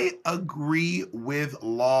 I agree with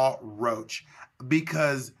Law Roach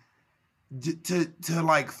because to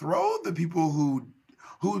like throw the people who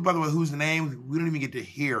by the way, whose names we don't even get to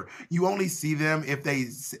hear. You only see them if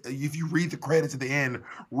you read the credits at the end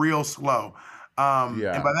real slow. And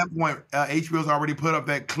by that point, HBO's already put up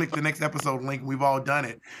that click the next episode link. And we've all done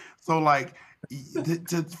it. So like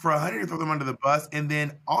for Honey to throw them under the bus, and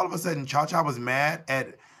then all of a sudden Cha Cha was mad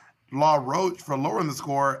at Law Roach for lowering the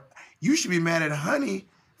score. You should be mad at Honey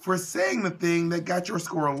for saying the thing that got your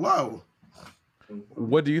score low.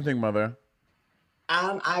 What do you think, Mother?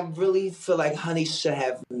 I really feel like Honey should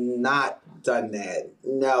have not done that.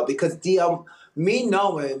 No, because me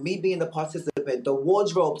being the participant, the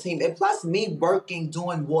wardrobe team, and plus me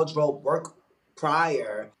doing wardrobe work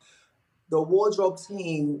prior, the wardrobe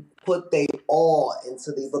team put they all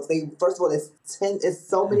into these looks. First of all, it's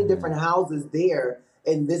so many different houses there,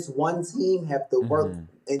 and this one team have to work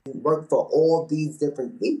for all these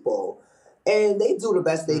different people. And they do the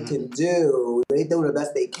best they can do. They do the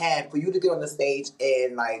best they can. For you to get on the stage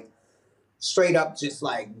and like straight up just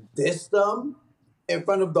like diss them in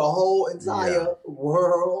front of the whole entire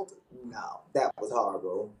world, no, that was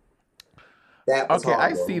horrible. Okay,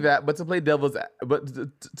 I see that, but to play devil's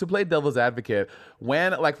advocate,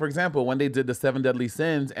 when, like, for example, when they did the 7 Deadly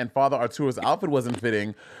Sins and Father Arturo's outfit wasn't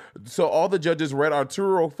fitting, so all the judges read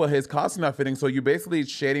Arturo for his costume not fitting, so you basically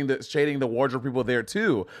shading the wardrobe people there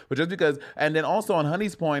too, but just because, and then also on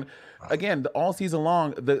Honey's point, again, all season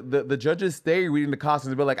long, the judges stay reading the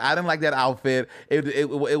costumes, but like, I didn't like that outfit,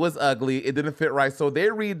 it was ugly, it didn't fit right, so they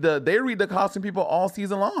read the costume people all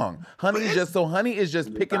season long. Honey is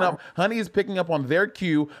just picking up on their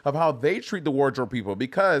cue of how they treat the wardrobe people,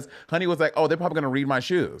 because Honey was like, oh, they're probably gonna read my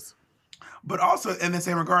shoes. But also, in the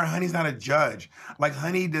same regard, Honey's not a judge. Like,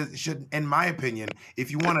 Honey should, in my opinion, if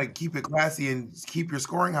you want to keep it classy and keep your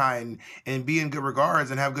scoring high and be in good regards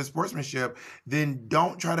and have good sportsmanship, then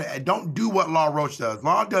don't do what Law Roach does.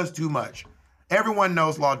 Law does too much. Everyone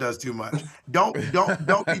knows Law does too much. Don't be,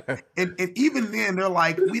 and even then they're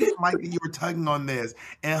like, we didn't like that you were tugging on this.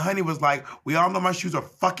 And Honey was like, we all know my shoes are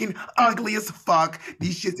fucking ugly as fuck.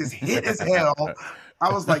 These shits is hit as hell.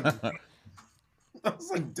 I was like,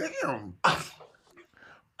 damn.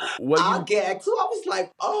 I gagged too. I was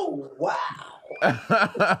like, oh wow.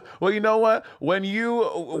 Well, you know what? When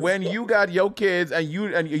you got your kids and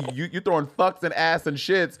you throwing fucks and ass and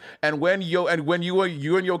shits, and when you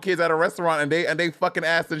and your kids at a restaurant and they fucking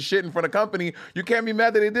ass and shit in front of company, you can't be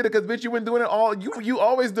mad that they did it, because bitch, you been doing it all. You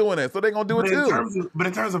always doing it, so they gonna do it too. But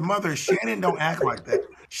in terms of Mother, Shannon don't act like that.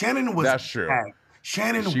 Shannon was. That's true. Gagged.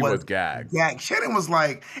 Shannon was gagged. Shannon was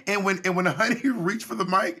like, and when Honey reached for the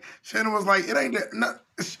mic, Shannon was like, it ain't that. No.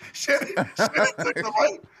 Shannon took the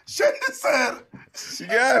mic. Shannon said,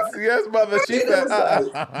 yes, Mother. She said,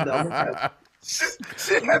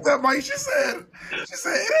 she had that mic. She said,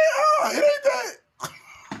 it ain't that.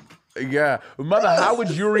 Yeah, Mother. How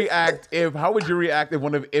would you react if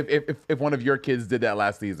one of your kids did that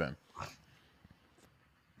last season?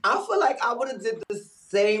 I feel like I would have did the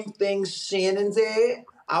same thing Shannon did.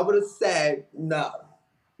 I would have said, no,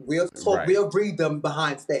 we'll talk, right. We'll read them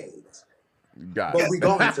behind stage. Got but we're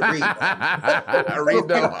going to read them. Read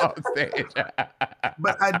them on stage.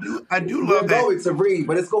 But I do love that. We're going to read,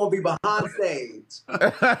 but it's going to be behind stage.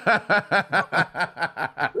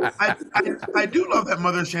 I do love that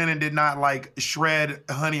Mother Shannon did not like shred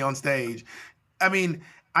Honey on stage. I mean,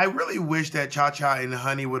 I really wish that Cha Cha and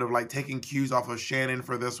Honey would have like taken cues off of Shannon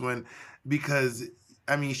for this one, because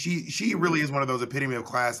I mean, she really is one of those epitome of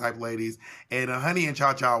class type ladies, and Honey and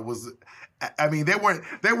Cha Cha was. I mean, they weren't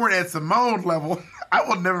at Simone's level. I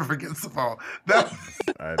will never forget Simone.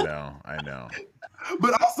 I know.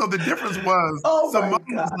 But also the difference was Simone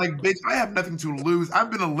was like, bitch, I have nothing to lose. I've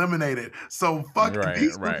been eliminated. So fuck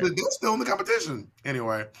these people. They're still in the competition.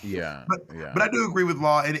 Anyway. Yeah. But I do agree with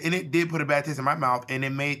Law, and it did put a bad taste in my mouth. And it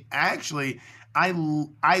made I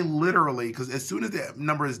literally, because as soon as the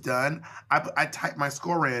number is done, I type my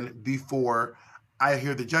score in before I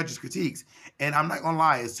hear the judges' critiques. And I'm not gonna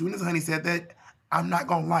lie, as soon as Honey said that, I'm not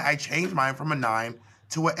gonna lie, I changed mine from a 9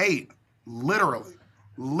 to an 8. Literally.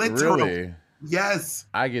 Really? Yes.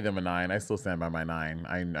 I gave them a 9. I still stand by my 9.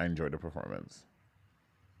 I enjoyed the performance.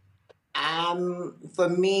 For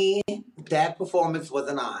me, that performance was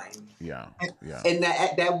a 9. Yeah. And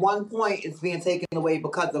at that one point, it's being taken away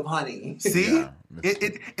because of Honey. See,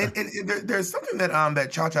 there's something that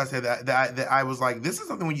Cha Cha said that I was like, this is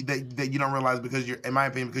something that you don't realize, because you're, in my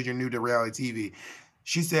opinion, because you're new to reality TV.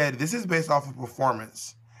 She said this is based off of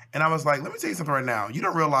performance, and I was like, let me tell you something right now. You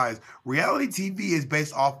don't realize reality TV is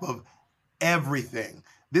based off of everything.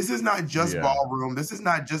 This is not just ballroom. This is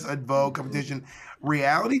not just a Vogue competition.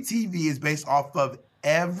 Reality TV is based off of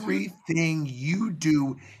everything you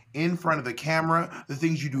do in front of the camera, the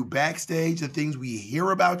things you do backstage, the things we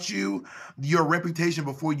hear about you, your reputation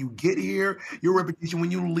before you get here, your reputation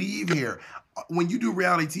when you leave here. When you do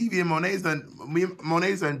reality TV, and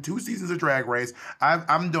Monet's done 2 seasons of Drag Race.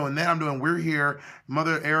 I'm doing that. I'm doing We're Here.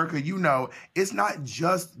 Mother Erica, it's not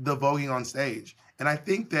just the voguing on stage. And I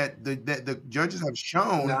think that the judges have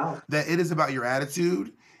shown that it is about your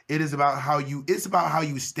attitude. It is about how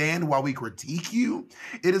you stand while we critique you.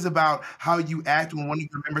 It is about how you act when one of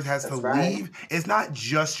your members has to leave. It's not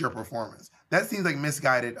just your performance. That seems like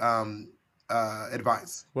misguided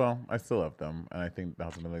advice. Well, I still love them, and I think the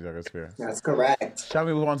House of Millions is fair. That's correct. Shall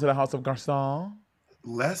we move on to the House of Garçon?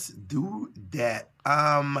 Let's do that.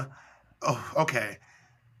 Okay.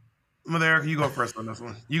 Mother Erica, you go first on this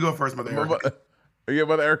one. You go first, Mother Erica. Yeah,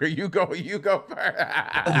 Mother Erica, you go first.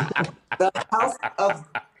 The House of...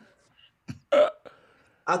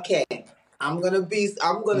 Okay, I'm gonna be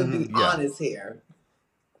honest here.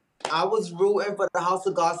 I was rooting for the House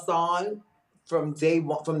of Garçon from day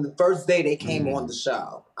one, from the first day they came on the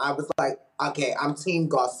show. I was like, okay, I'm Team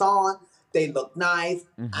Garçon. They look nice.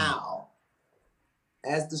 Ow.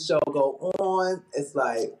 As the show go on, it's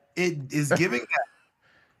like it is giving that.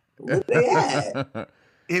 What they had.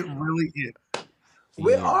 It really is.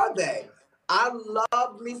 Where are they? I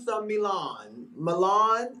love me some Milan.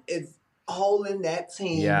 Milan is holding that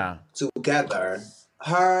team together.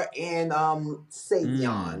 Her and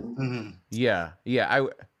Savion. Yeah.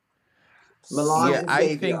 Milan and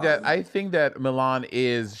Savion. I think that Milan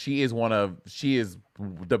she is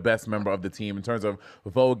the best member of the team in terms of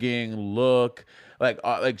voguing, look,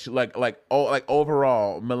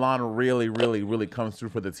 overall, Milan really comes through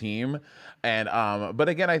for the team. And but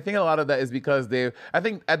again, I think a lot of that is because I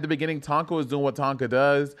think at the beginning Tonka was doing what Tonka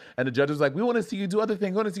does, and the judges were like, we want to see you do other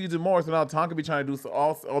things, we want to see you do more. So now Tonka be trying to do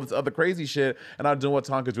all this other crazy shit, and not doing what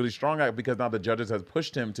Tonka's really strong at, because now the judges has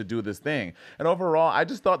pushed him to do this thing. And overall, I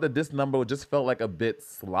just thought that this number just felt like a bit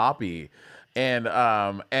sloppy. And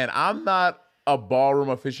I'm not a ballroom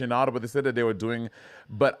aficionado, but they said that they were doing.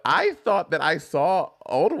 But I thought that I saw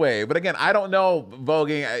Old Way. But again, I don't know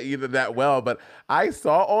voguing either that well, but I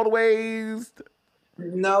saw Old Ways.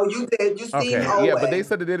 No, you did. You seen Old Way. Way. But they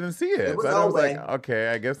said they didn't see it. It was so I Old was Way. like, okay,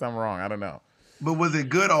 I guess I'm wrong. I don't know. But was it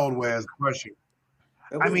good Old Way is the question.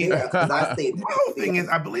 I mean, the whole thing is,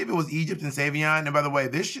 I believe it was Egypt and Savion. And by the way,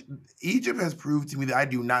 Egypt has proved to me that I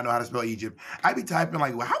do not know how to spell Egypt. I'd be typing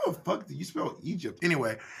like, well, how the fuck did you spell Egypt?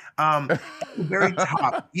 Anyway, very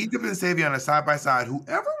top. Egypt and Savion are side by side.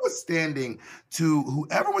 Whoever was standing to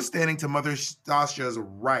Mother Stasha's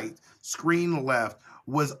right, screen left,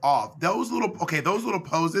 was off. Those little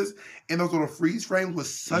poses and those little freeze frames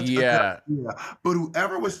was such a good idea. But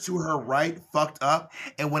whoever was to her right fucked up.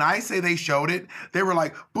 And when I say they showed it, they were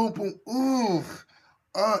like, boom, boom, oof.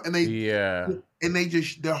 And they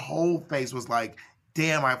just, their whole face was like,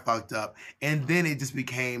 damn, I fucked up. And then it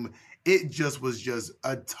just was just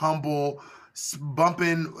a tumble,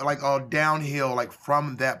 bumping like all downhill, like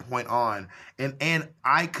from that point on. And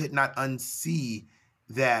I could not unsee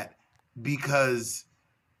that, because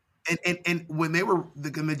and when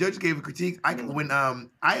the judge gave a critique, I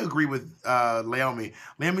agree with Laomi.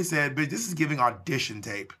 Laomi said, "Bitch, this is giving audition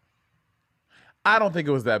tape." I don't think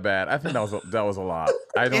it was that bad. I think that was a lot.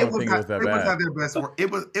 I don't think it was that bad. It was not their best work. It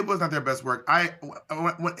was not their best work.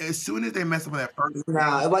 As soon as they messed up on that first,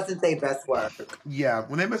 No, it wasn't their best work. yeah,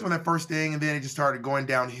 when they messed up on that first thing, and then it just started going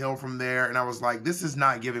downhill from there, and I was like, this is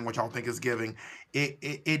not giving what y'all think it's giving.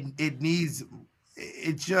 It needs.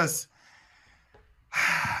 It just.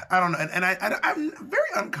 I don't know, and I'm very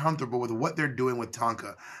uncomfortable with what they're doing with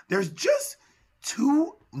Tonka. There's just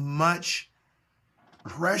too much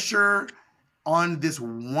pressure on this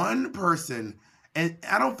one person, and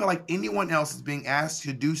I don't feel like anyone else is being asked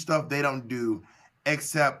to do stuff they don't do,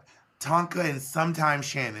 except Tonka and sometimes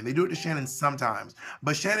Shannon. They do it to Shannon sometimes,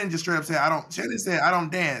 but Shannon just straight up said, "I don't." Shannon said, "I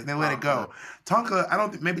don't dance." And they let it go. Tonka, I don't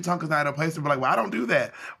think maybe Tonka's not at a place to be like, "Well, I don't do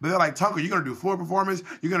that." But they're like, "Tonka, you're gonna do floor performance.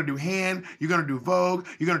 You're gonna do hand. You're gonna do Vogue.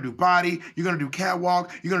 You're gonna do body. You're gonna do catwalk.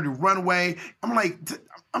 You're gonna do runway." I'm like,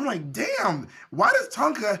 damn. Why does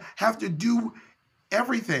Tonka have to do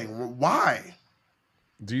everything? Why?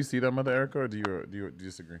 Do you see that, Mother Erica, or do you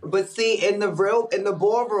disagree? But see, in the real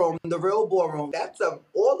ballroom,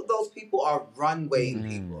 all of those people are runway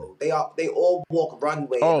people. They all walk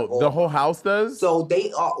runway. Oh, the whole house does? So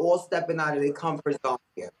they are all stepping out of their comfort zone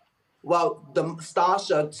here. Well, the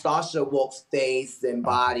Stasha walks face and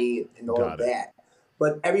body and all of that.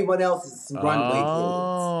 But everyone else is runway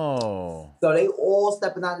kids. So they all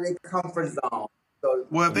stepping out of their comfort zone. So,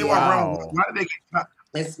 well, if they want runway, why did they get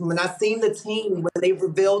when I seen the team, when they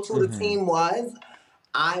revealed who the team was,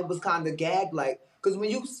 I was kind of gagged, like, because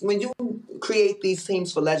when you create these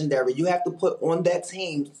teams for Legendary, you have to put on that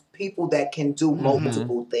team people that can do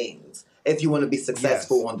multiple things if you want to be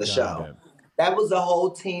successful on the show. That was a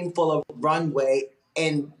whole team full of runway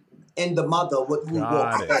and the mother who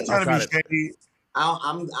walked. I'm not trying to be shady.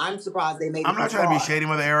 I'm surprised they made. I'm not trying to be shady,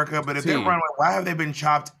 Mother Erica, but if they're runway, why have they been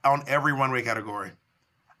chopped on every runway category?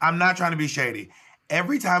 I'm not trying to be shady.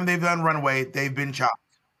 Every time they've done runway, they've been chopped.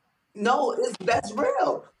 No, that's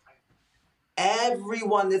real.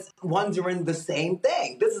 Everyone is wondering the same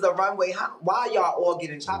thing. This is a runway. Why y'all all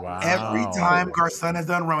getting chopped? Wow. Every time Garcon has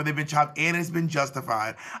done runway, they've been chopped and it's been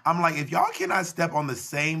justified. I'm like, if y'all cannot step on the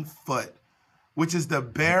same foot, which is the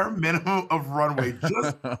bare minimum of runway,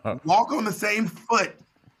 just walk on the same foot.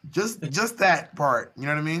 Just that part, you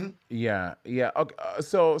know what I mean? Yeah. Okay.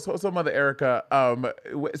 So Mother Erica,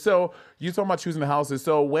 so you talking about choosing the houses.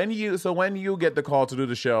 So when you get the call to do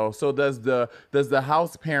the show, so does the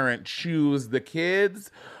house parent choose the kids?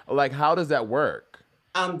 Like, how does that work?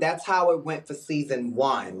 That's how it went for season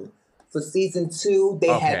 1. For season 2,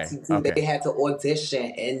 they had to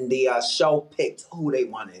audition, and the show picked who they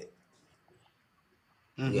wanted.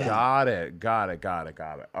 Yeah. Got it.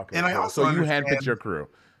 Okay. And I also you handpicked your crew.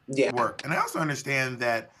 Yeah. Work. And I also understand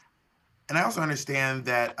that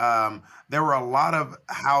there were a lot of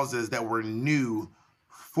houses that were new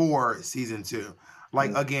for season 2.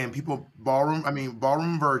 Like again,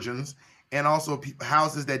 ballroom virgins, and also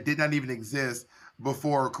houses that did not even exist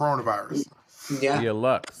before coronavirus. Yeah. Yeah,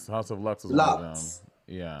 Lux. House of Lux was one of them.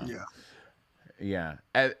 Yeah. Yeah.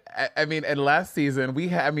 I mean, and last season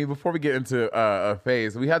before we get into a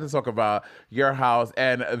phase, we had to talk about your house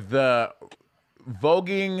and the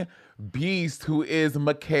voguing beast who is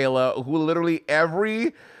Michaela, who literally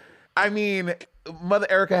Mother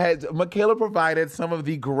Erica Michaela provided some of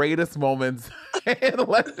the greatest moments in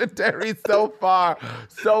Legendary so far.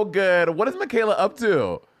 So good. What is Michaela up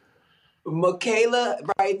to? Michaela,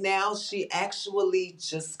 right now, she actually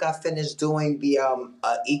just got finished doing the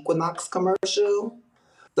Equinox commercial.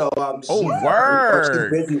 So she's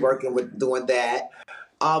busy working with doing that.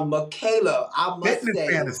 Michaela, I must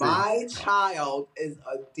say, my child is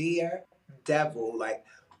a dear devil. Like,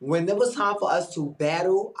 when it was time for us to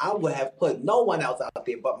battle, I would have put no one else out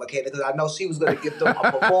there but Michaela, because I know she was going to give them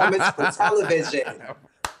a performance for television,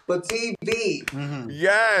 for TV. Mm-hmm.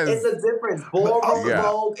 Yes. It's a difference. Ballroom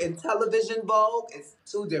Vogue and television Vogue, it's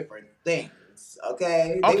two different things,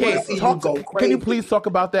 okay? They want to see you go crazy. Can you please talk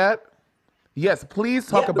about that? Yes, please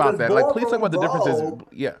talk about that. Like, please talk about the differences.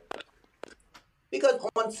 Yeah. Because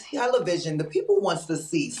on television, the people wants to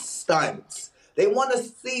see stunts. They want to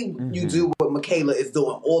see you do what Michaela is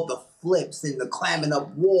doing, all the flips and the climbing up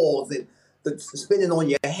walls and the spinning on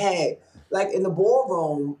your head. Like in the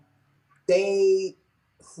ballroom, they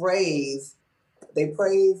praise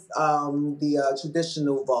the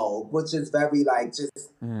traditional Vogue, which is very like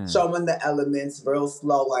just showing the elements real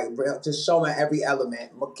slow, just showing every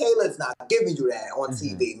element. Michaela's not giving you that on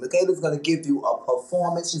TV. Michaela's going to give you a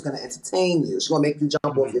performance. She's going to entertain you. She's going to make you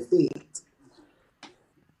jump off your feet.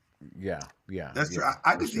 Yeah. That's true.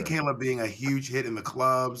 I could see Kayla being a huge hit in the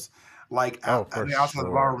clubs. Like for outside the sure.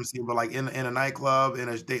 ballroom scene, but like in a nightclub,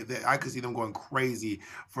 I could see them going crazy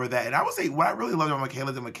for that. And I would say what I really loved about Michaela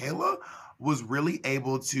is that Michaela was really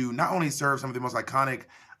able to not only serve some of the most iconic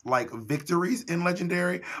like victories in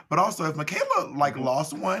Legendary, but also if Michaela like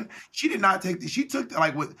lost one, she did not take she took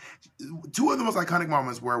like with two of the most iconic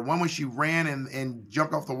moments where one when she ran and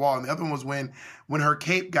jumped off the wall, and the other one was when her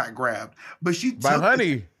cape got grabbed. But she By took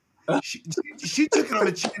Honey. she took it on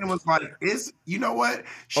the chin and was like, "It's you know what?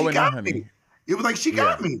 She wait, got not me." Honey. It was like she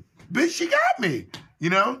got me, bitch. She got me. You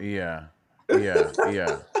know? Yeah.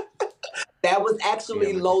 That was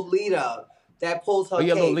actually Lolita that pulls her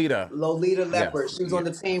cape. Lolita Leopard. Yes. She was on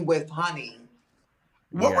the team with Honey.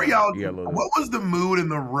 What were y'all? Yeah, what was the mood in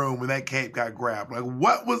the room when that cape got grabbed? Like,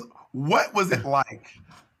 what was it like?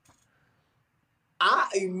 I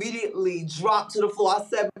immediately dropped to the floor. I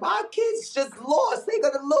said, my kids just lost. They're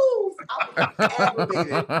going to lose. I was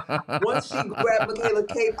aggravated. Once she grabbed Michaela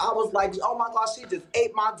Cape, I was like, oh my gosh, she just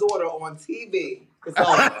ate my daughter on TV. It's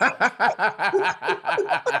over.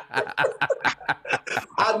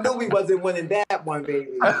 I knew we wasn't winning that one,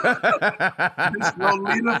 baby. Miss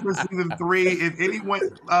Lolita for season 3. If anyone,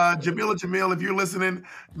 Jamila, if you're listening,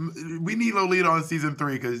 we need Lolita on season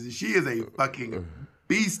 3 because she is a fucking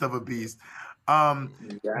beast of a beast.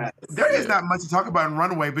 There is not much to talk about in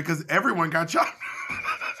Runaway because everyone got chopped.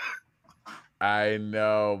 I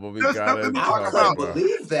know, but we There's gotta nothing to talk talk I about. couldn't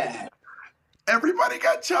believe that. Everybody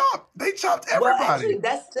got chopped. They chopped everybody. Well, actually,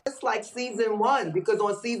 that's just like season 1 because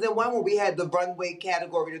on season 1 when we had the runway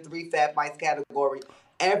category, the 3 Fat Mice category,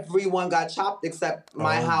 everyone got chopped except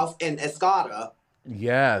My House and Escada.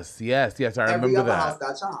 Yes. I remember Every other that. house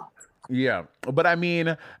got chopped. Yeah, but I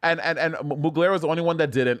mean, and Mugler was the only one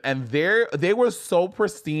that didn't, and they were so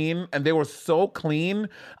pristine and they were so clean.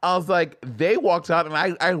 I was like, they walked out, and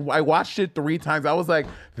I watched it 3 times. I was like,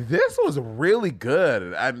 this was really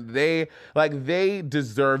good, and they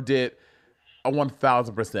deserved it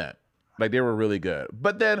 1,000%. Like, they were really good.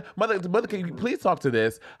 But then, Mother, can you please talk to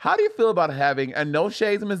this? How do you feel about having, and no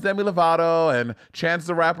shades to Miss Demi Lovato and Chance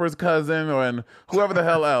the Rapper's cousin and whoever the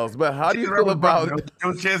hell else, but how do you feel about... It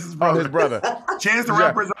was Chance's brother. his brother. Chance the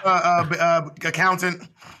Rapper's accountant.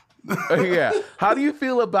 Yeah. How do you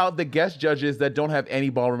feel about the guest judges that don't have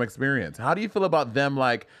any ballroom experience? How do you feel about them?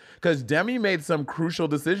 Like, because Demi made some crucial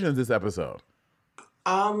decisions this episode.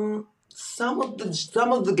 Some of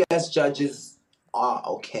the guest judges are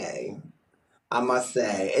okay, I must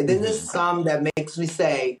say. And then there's some that makes me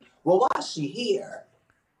say, well, why is she here?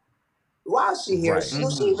 Why is she here? Right.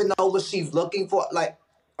 Does she even know what she's looking for? Like,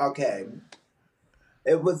 okay.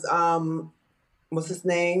 It was, what's his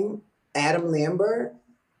name? Adam Lambert?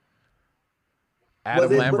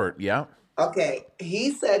 Lambert, yeah. Okay.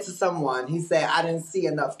 He said to someone, I didn't see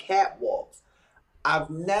enough catwalks. I've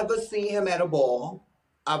never seen him at a ball.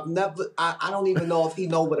 I don't even know if he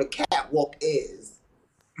know what a catwalk is.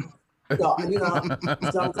 So, you know,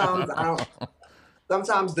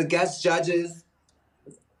 sometimes the guest judges,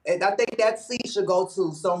 and I think that seat should go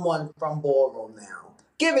to someone from ballroom now.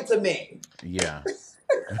 Give it to me. Yeah.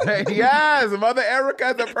 Yes, Mother Erica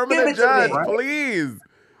as a permanent judge, me. please.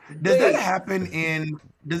 Does that happen in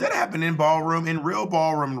ballroom, in real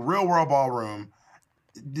world ballroom?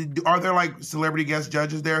 Are there like celebrity guest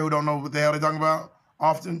judges there who don't know what the hell they're talking about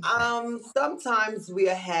often? Sometimes we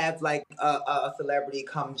have like a celebrity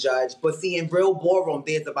come judge, but see, in real ballroom,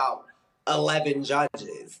 there's about 11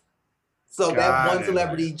 judges. So that one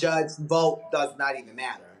celebrity judge vote does not even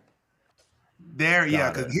matter.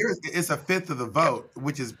 Because here it's a fifth of the vote,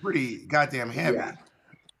 which is pretty goddamn heavy.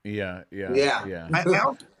 Yeah.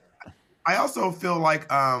 I also feel like it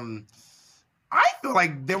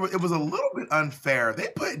was a little bit unfair. They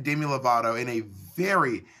put Demi Lovato in a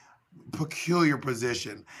very peculiar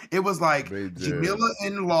position. It was like Jamila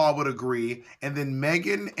and Law would agree, and then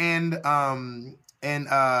Megan and Naomi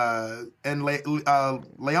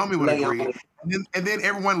would agree, and then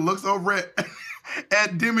everyone looks over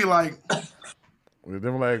at Demi like.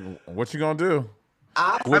 They're like, what you gonna do?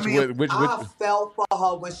 I felt for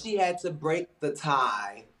her when she had to break the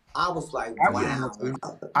tie. I was like, wow.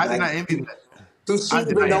 I did not envy that. Does she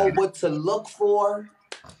even know what to look for?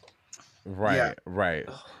 Right.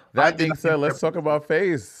 That being said, let's talk about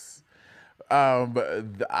Face.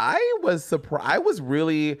 I was surprised. I was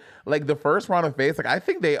really like the first round of Face. Like I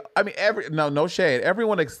think no shade.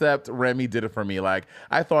 Everyone except Remy did it for me. Like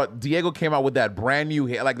I thought Diego came out with that brand new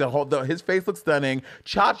hair. Like his face looked stunning.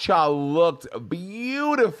 Cha Cha looked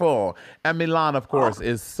beautiful, and Milan, of course,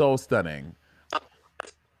 is so stunning.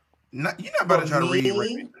 You're not about to try to read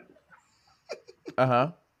Remy.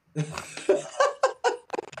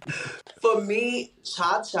 For me,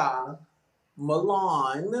 Cha Cha,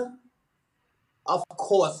 Milan, Of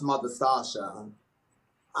course, Mother Sasha.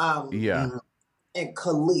 Yeah. And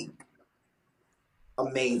Khalik.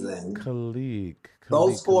 Amazing.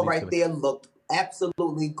 Those four right there looked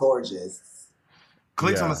absolutely gorgeous.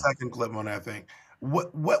 Clicks on the second clip on that thing.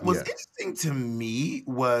 What was interesting to me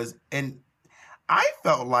was, and I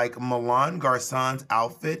felt like Milan Garcon's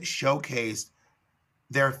outfit showcased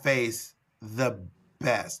their face the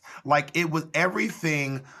best. Like it was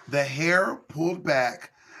everything, the hair pulled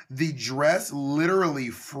back, the dress literally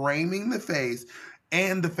framing the face,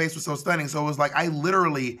 and the face was so stunning. So it was like I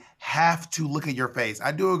literally have to look at your face.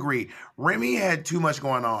 I do agree. Remy had too much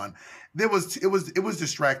going on. It was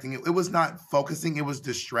distracting. It was not focusing. It was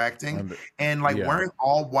distracting. And like wearing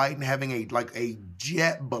all white and having a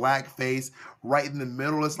jet black face right in the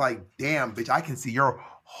middle. It's like, damn, bitch, I can see your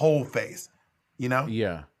whole face. You know?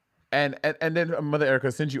 Yeah. And then Mother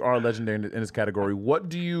Erica, since you are legendary in this category, what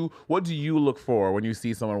do you look for when you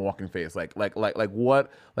see someone walking face? Like what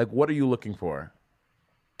are you looking for?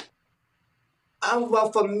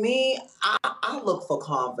 Well, for me, I look for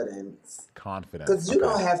confidence. Confidence. Because you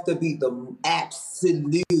don't have to be the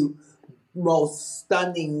absolute most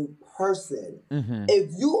stunning person. Mm-hmm.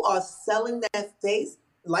 If you are selling that face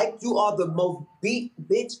like you are the most beat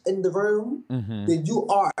bitch in the room, then you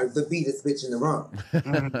are the beatest bitch in the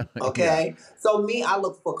room. Okay? Yeah. So me, I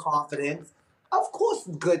look for confidence. Of course,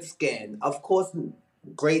 good skin. Of course,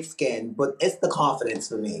 great skin. But it's the confidence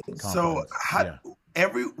for me. So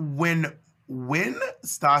when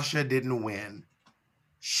Stasha didn't win,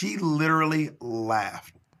 she literally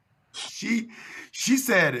laughed. She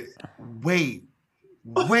said, wait,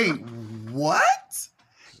 what?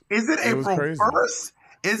 Is it April 1st?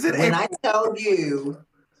 Is it When I tell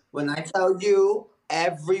you,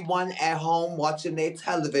 everyone at home watching their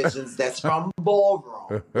televisions that's from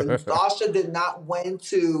Ballroom, when Stasha did not win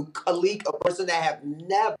to Khalik, a person that have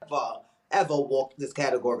never ever walked this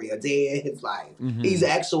category a day in his life. He's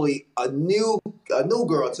actually a new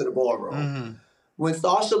girl to the Ballroom. When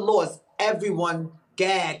Sasha lost, everyone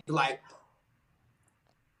gagged, like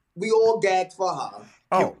we all gagged for her.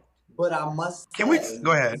 Oh, but I must say, can we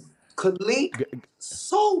go ahead? Khalik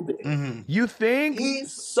sold it. You think? He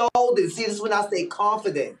sold it. See, this is when I say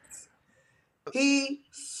confidence. He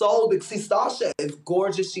sold it. See, Sasha is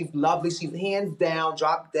gorgeous. She's lovely. She's hands down,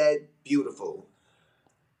 drop dead, beautiful.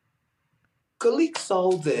 Khalik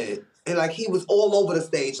sold it. And like he was all over the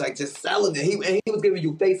stage, like just selling it. He was giving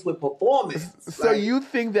you face with performance. So like, you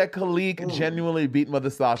think that Khalik genuinely beat Mother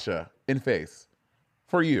Sasha in face?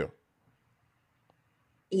 For you?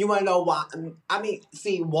 You want to know why? I mean,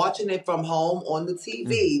 see, watching it from home on the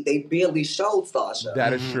TV, they barely showed Sasha.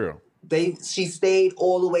 That is true. She stayed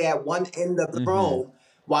all the way at one end of the room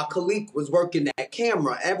while Khalik was working that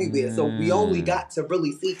camera everywhere. So we only got to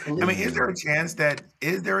really see Khalik. I mean, is there a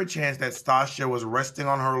chance that Stasha was resting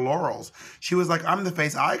on her laurels? She was like, I'm the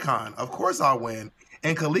face icon. Of course I'll win.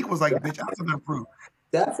 And Khalik was like, bitch, I have something to prove.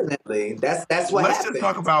 Definitely. That's what happened. Let's just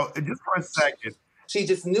talk about, just for a second. She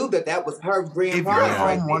just knew that was her grand If you're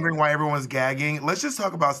at home wondering why everyone's gagging, let's just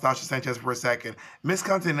talk about Stasha Sanchez for a second. Miss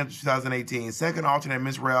Continental 2018, second alternate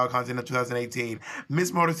Miss Royale Continental 2018,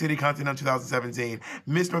 Miss Motor City Continental 2017,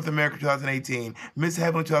 Miss North America 2018, Miss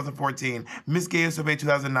Heavenly 2014, Miss Gay Sobe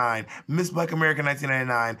 2009, Miss Black America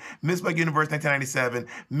 1999, Miss Black Universe 1997,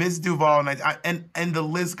 Miss Duval, and the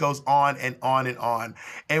list goes on and on and on.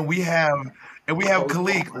 And we have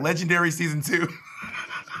Khalik, Legendary Season 2.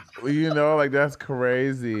 You know, like that's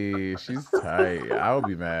crazy. She's tight. I would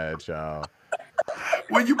be mad, y'all.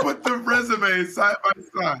 When you put the resumes side by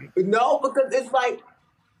side. No, because it's like,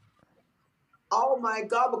 oh my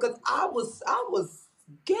God, because I was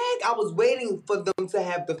gagged. I was waiting for them to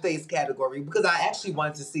have the face category because I actually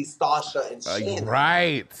wanted to see Stasha and Shannon.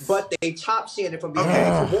 Right. But they chopped Shannon from being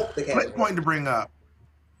able to walk the category. Great point to bring up.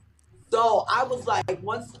 So I was like,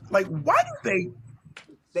 why do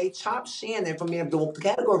they chopped Shannon from being able to walk the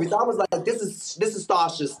categories. I was like, this is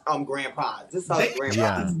Stasha's grand prize. This is her grand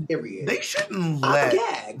prize, period. They shouldn't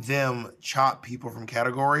let them chop people from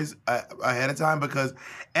categories ahead of time because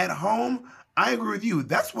at home, I agree with you.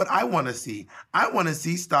 That's what I want to see. I want to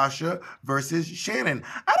see Stasha versus Shannon.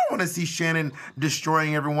 I don't want to see Shannon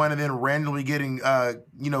destroying everyone and then randomly getting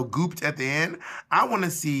gooped at the end. I want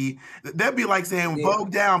to see, that'd be like saying vote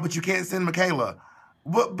down, but you can't send Michaela.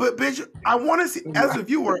 But bitch, I want to see, as a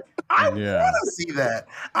viewer, I want to see that.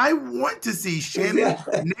 I want to see Shannon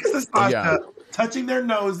next to Sasha touching their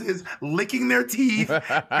noses, licking their teeth,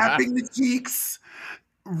 tapping the cheeks.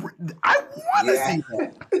 I want to see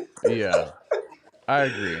that. Yeah, I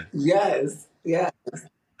agree. Yes. And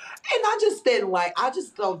I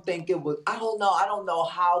just don't think it was, I don't know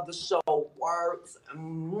how the show works.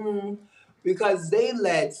 because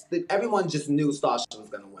everyone just knew Starsha was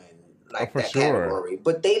gonna win like for that sure. category,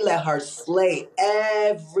 but they let her slay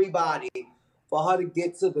everybody for her to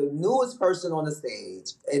get to the newest person on the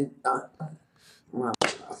stage. And wow.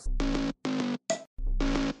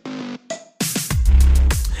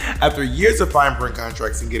 After years of fine print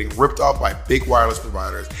contracts and getting ripped off by big wireless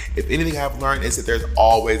providers, if anything I've learned is that there's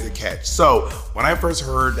always a catch. So when I first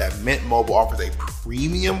heard that Mint Mobile offers a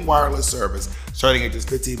premium wireless service starting at just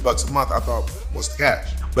 $15 a month, I thought, what's the catch?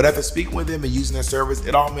 But after speaking with them and using their service,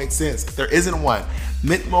 it all makes sense. There isn't one.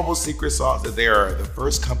 Mint Mobile's secret sauce is that they are the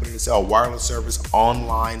first company to sell wireless service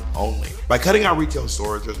online only. By cutting out retail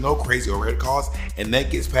stores, there's no crazy overhead costs, and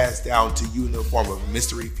that gets passed down to you in the form of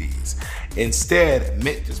mystery fees. Instead,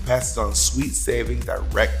 Mint just passes on sweet savings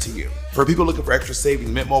direct to you. For people looking for extra savings,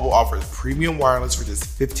 Mint Mobile offers premium wireless for just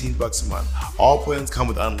 $15 a month. All plans come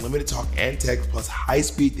with unlimited talk and text plus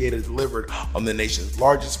high-speed data delivered on the nation's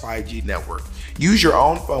largest 5G network. Use your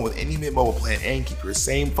own phone with any Mint Mobile plan and keep your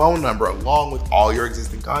same phone number along with all your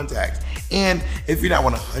existing contacts. And if you're not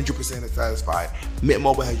 100% satisfied, Mint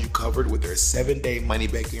Mobile has you covered with their 7-day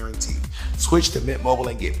money-back guarantee. Switch to Mint Mobile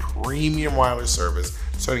and get premium wireless service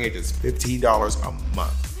starting at just $15 a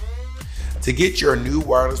month. To get your new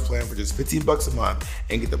wireless plan for just $15 a month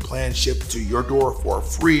and get the plan shipped to your door for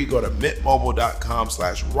free, go to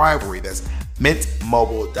mintmobile.com/rivalry. That's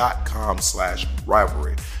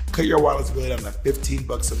mintmobile.com/rivalry. Cut your wireless bill down to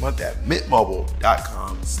 $15 a month at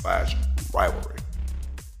mintmobile.com/rivalry.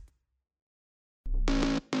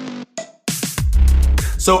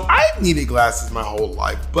 So I've needed glasses my whole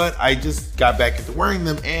life, but I just got back into wearing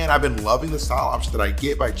them and I've been loving the style option that I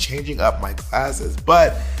get by changing up my glasses.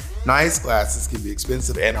 But nice glasses can be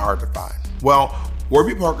expensive and hard to find. Well,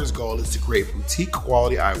 Warby Parker's goal is to create boutique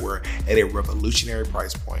quality eyewear at a revolutionary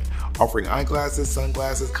price point, offering eyeglasses,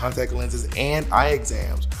 sunglasses, contact lenses, and eye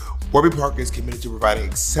exams. Warby Parker is committed to providing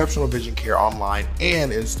exceptional vision care online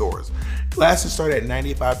and in stores. Glasses start at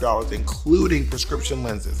 $95, including prescription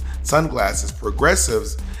lenses, sunglasses,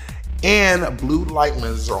 progressives, and blue light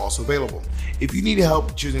lenses are also available. If you need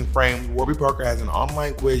help choosing frames, Warby Parker has an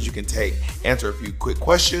online quiz you can take, answer a few quick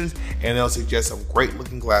questions, and they'll suggest some great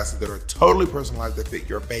looking glasses that are totally personalized to fit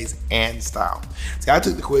your face and style. See, I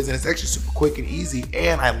took the quiz and it's actually super quick and easy,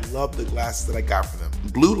 and I love the glasses that I got from them.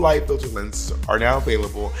 Blue light filter lenses are now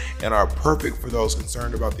available and are perfect for those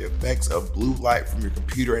concerned about the effects of blue light from your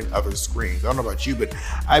computer and other screens. I don't know about you, but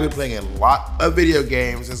I've been playing a lot of video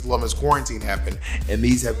games since Columbus quarantine happened, and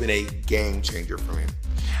these have been a game changer for me.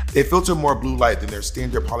 They filter more blue light than their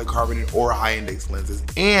standard polycarbonate or high-index lenses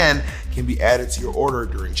and can be added to your order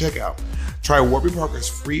during checkout. Try Warby Parker's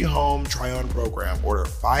free home try-on program. Order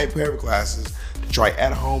 5 pair of glasses to try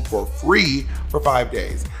at home for free for 5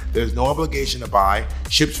 days. There's no obligation to buy,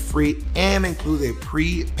 ships free, and includes a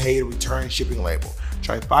prepaid return shipping label.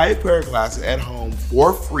 Try 5 pair of glasses at home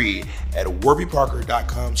for free at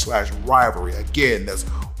warbyparker.com/rivalry. Again, that's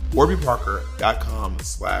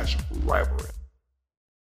warbyparker.com/rivalry.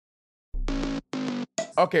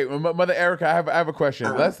 Okay, Mother Erica, I have a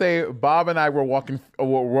question. Let's say Bob and I were walking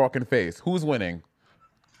face. Who's winning?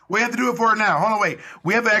 We have to do it for it now. Hold on, wait.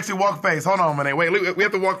 We have to actually walk face. Hold on, man. Wait, we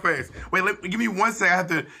have to walk face. Wait, give me 1 second. I have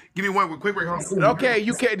to give me one quick break. Hold on. Okay,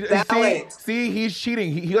 you can't see. He's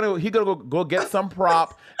cheating. He gonna go get some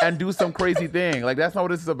prop and do some crazy thing. Like that's not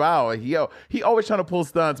what this is about. He always trying to pull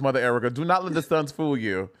stunts, Mother Erica. Do not let the stunts fool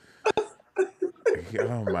you.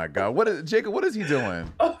 Oh my God, Jacob? What is he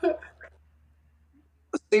doing?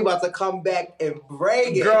 He about to come back and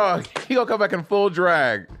brag it. Girl, he gonna come back in full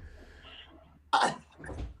drag.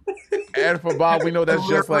 And for Bob, we know that's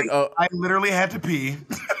just like I literally had to pee.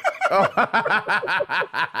 I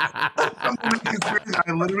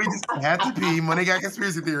literally just had to pee. Money got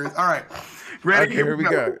conspiracy theories. All right. Ready? Okay, here we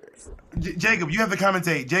go. Jacob, you have to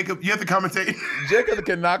commentate. Jacob cannot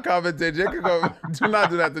commentate. Jacob, do not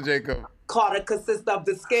do that to Jacob. Carter consists of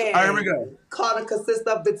the skin. All right, here we go. Carter consists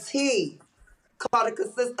of the teeth. Carter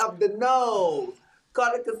consists of the nose.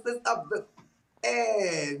 Carter consists of the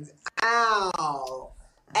ends. Ow.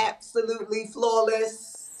 Absolutely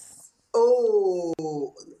flawless.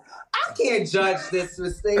 Oh, I can't judge this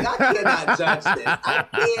mistake. I cannot judge this. I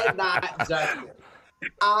cannot judge it.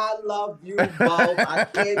 I love you both. I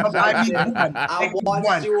can't judge it. I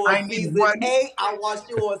watched you on season 8. I watched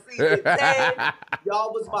you on season 10.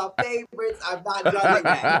 Y'all was my favorites. I'm not judging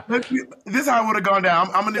that. This is how it would have gone down.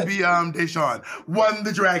 I'm going to be Deshaun. 1,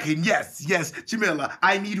 the drag queen. Yes. Jamila,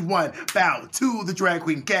 I need 1. Bow. 2, the drag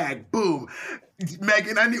queen. Gag. Boom.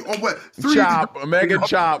 Megan, I need what? 3. Chop. Megan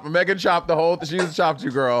chop. Megan chop the whole. She's chopped you,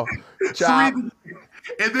 girl. Chop.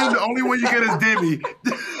 And then the only one you get is Demi.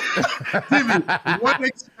 Demi, one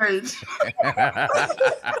exchange.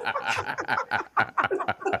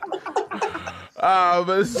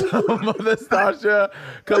 So Mother Sasha,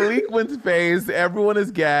 Khalik wins face, everyone is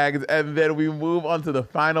gagged, and then we move on to the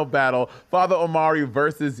final battle, Father Omari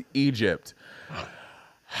versus Egypt.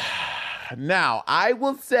 Now, I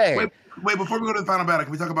will say... Wait, before we go to the final battle,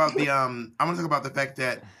 can we talk about the, I want to talk about the fact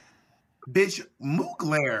that, bitch,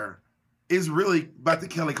 Mugler is really about to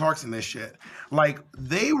Kelly Clarkson this shit. Like,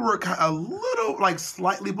 they were a little, like,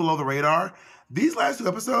 slightly below the radar. These last 2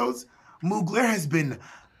 episodes, Mugler has been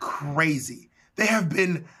crazy. They have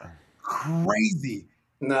been crazy.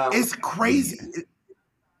 No. It's crazy.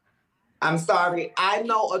 I'm sorry. I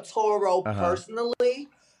know Atoro personally.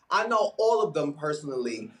 I know all of them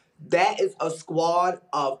personally. That is a squad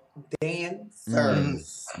of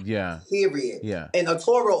dancers. Yeah. Period. Yeah. And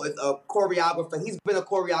Atoro is a choreographer. He's been a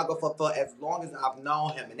choreographer for as long as I've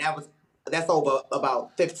known him. And that's over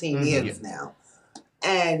about 15 years now.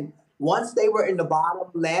 And once they were in the bottom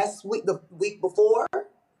last week, the week before,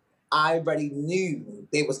 I already knew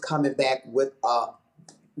they was coming back with a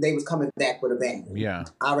bang. Yeah.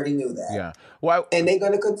 I already knew that. Yeah. Well, and they're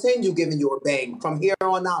going to continue giving you a bang from here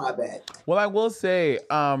on out, I bet. Well, I will say,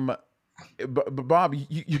 Bob,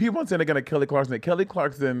 you keep on saying they're going to Kelly Clarkson. Kelly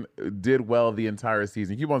Clarkson did well the entire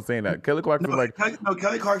season. You keep on saying that. Kelly Clarkson,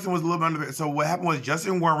 Kelly Clarkson was a little bit under. So what happened was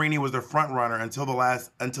Justin Guarini was the front runner until the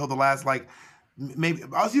last, like, maybe,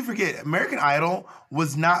 also you forget, American Idol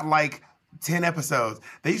was not like 10 episodes.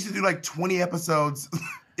 They used to do like 20 episodes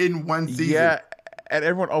in one season. Yeah. And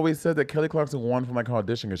everyone always said that Kelly Clarkson won from like her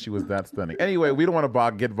audition because she was that stunning. Anyway, we don't want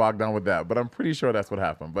to get bogged down with that, but I'm pretty sure that's what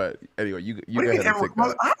happened. But anyway, you go ahead and take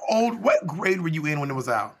that. How old? What grade were you in when it was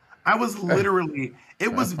out? I was literally.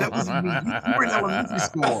 That was me. You were in elementary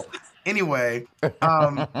school. Anyway, but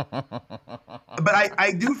I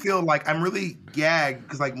do feel like I'm really gagged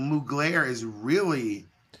because like Mugler is really.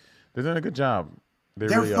 They're doing a good job.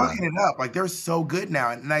 They're really fucking it up. Like, they're so good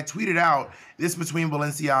now. And I tweeted out this between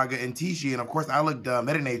Balenciaga and Tisci. And, of course, I looked dumb.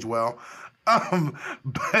 That didn't age well.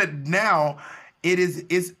 But now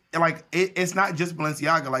it's not just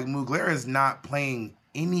Balenciaga. Like, Mugler is not playing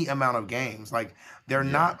any amount of games. Like, they're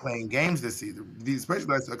not playing games this season, especially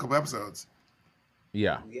last a couple episodes.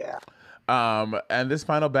 Yeah. Yeah. And this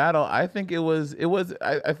final battle, I think it wasn't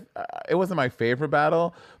my favorite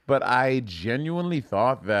battle, but I genuinely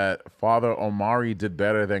thought that Father Omari did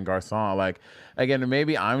better than Garcon. Like, again,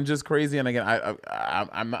 maybe I'm just crazy, and again,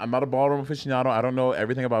 I'm not a ballroom aficionado. I don't know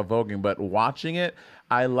everything about voguing, but watching it,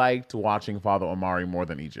 I liked watching Father Omari more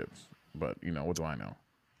than Egypt. But what do I know?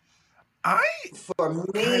 For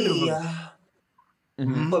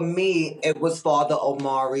me, it was Father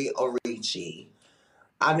Omari Orici.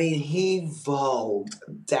 I mean, he vogued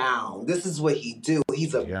down. This is what he do.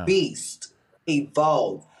 He's a beast. He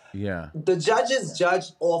vogued. Yeah. The judges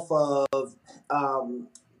judged off of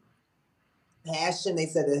passion. They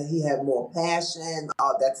said that he had more passion.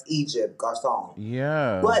 Oh, that's Egypt, Garcon.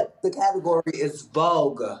 Yeah. But the category is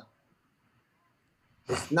vogue.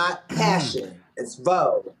 It's not passion. It's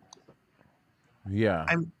vogue. Yeah.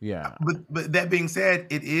 But that being said,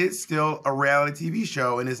 it is still a reality TV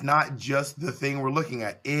show, and it's not just the thing we're looking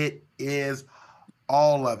at. It is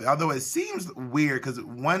all of it. Although it seems weird because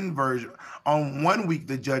one week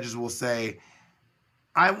the judges will say,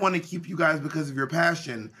 I want to keep you guys because of your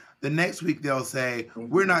passion. The next week they'll say,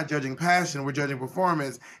 we're not judging passion, we're judging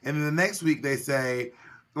performance. And then the next week they say,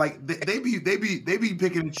 like they be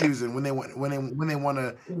picking and choosing when they want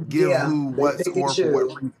to give who what score for what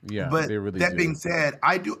reason. Yeah, but they really that do. being said,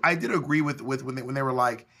 I did agree with when they were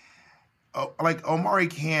like Omari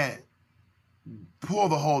can't pull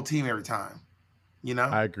the whole team every time.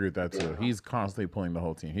 I agree with that too. He's constantly pulling the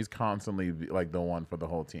whole team. He's constantly like the one for the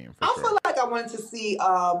whole team. I feel like I wanted to see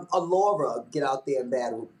Alora get out there and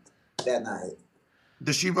battle that night.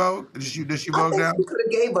 Does she vote? Does she vote down? She could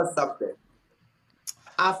have gave us something.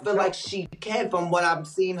 I feel like she can, from what I'm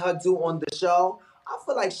seeing her do on the show. I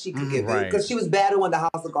feel like she could give it because she was battling the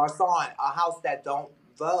House of Garcon, a house that don't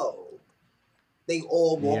vote. They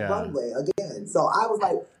all walk runway again. So I was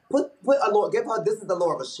like, put Alora, give her. This is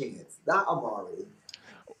Alora's chance, not Amari.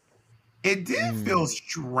 It did feel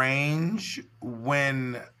strange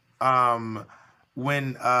when Mother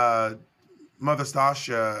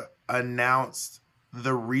Stasha announced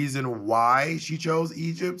the reason why she chose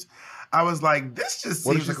Egypt. I was like, this just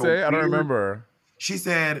what seems did she like say? I don't remember. She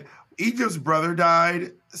said, Egypt's brother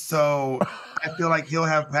died, so I feel like he'll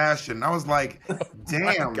have passion. I was like,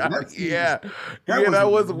 damn. That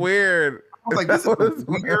was weird. I was like, this is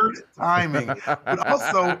weird timing. But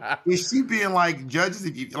also, is she being like, judges,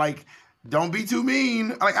 if you like, Don't be too mean.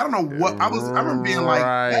 Like, I don't know what I remember being like,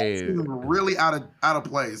 that seemed really out of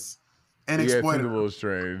place and Yeah, it seemed exploited. a little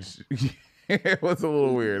strange. It was a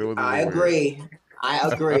little weird. I agree.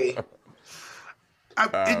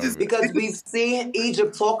 Because we've seen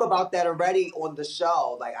Egypt talk about that already on the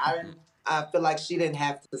show. Like, I feel like she didn't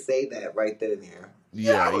have to say that right then and there.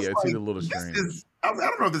 Yeah, it seemed a little strange. I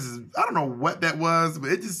don't know what that was,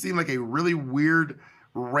 but it just seemed like a really weird,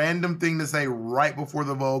 random thing to say right before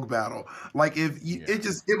the Vogue battle. Like,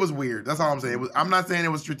 it was weird. That's all I'm saying. I'm not saying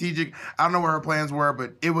it was strategic. I don't know what her plans were,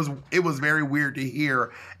 but it was very weird to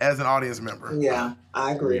hear as an audience member. Yeah,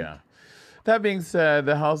 I agree. Yeah. That being said,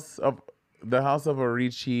 the House of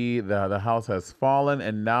Arichi, the house has fallen,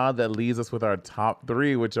 and now that leaves us with our top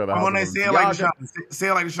three, which are the Monet, say it like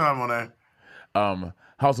Deshaun, Monet.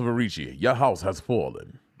 House of Arichi, your house has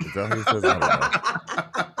fallen. Is that how he says? I don't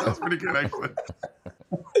know. That's pretty good, actually.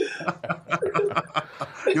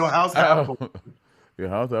 Your house has fallen. Your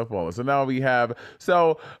house has fallen. So now we have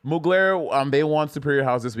Mugler. They won Superior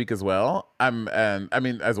House this week as well.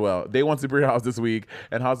 They won Superior House this week,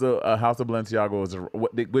 and House of Balenciaga was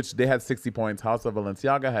which they had 60 points. House of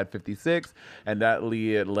Balenciaga had 56, and that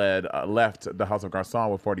left the House of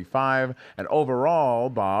Garçon with 45. And overall,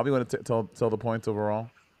 Bob, you want to tell the points overall?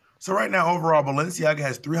 So right now, overall, Balenciaga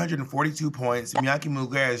has 342 points. Miyake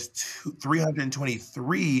Mugler has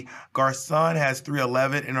 323. Garçon has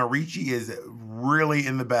 311. And Arichi is really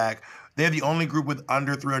in the back. They're the only group with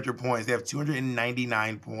under 300 points. They have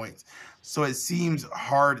 299 points. So it seems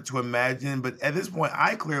hard to imagine. But at this point,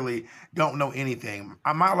 I clearly don't know anything.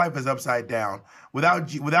 My life is upside down.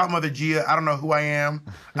 Without Mother Gia, I don't know who I am.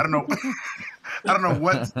 I don't know. I don't know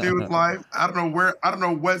what to do with life. I don't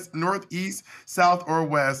know west, north, east, south, or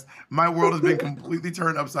west. My world has been completely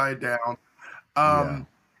turned upside down. I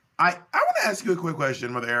want to ask you a quick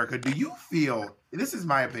question, Mother Erica. Do you feel, this is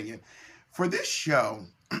my opinion, for this show,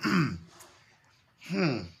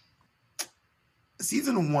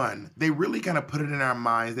 season 1, they really kind of put it in our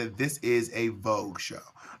minds that this is a Vogue show.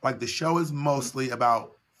 Like, the show is mostly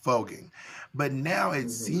about voguing. But now it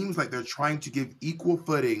seems like they're trying to give equal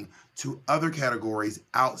footing to other categories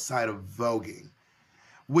outside of voguing,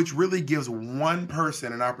 which really gives one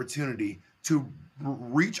person an opportunity to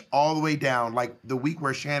reach all the way down. Like the week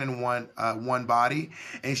where Shannon won One Body,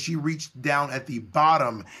 and she reached down at the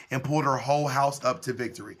bottom and pulled her whole house up to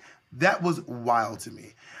victory. That was wild to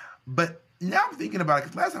me. But now I'm thinking about it,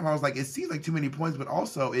 because last time I was like, it seems like too many points, but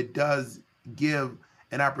also it does give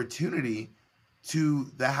an opportunity to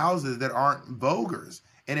the houses that aren't voguers,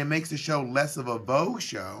 and it makes the show less of a Vogue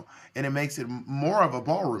show, and it makes it more of a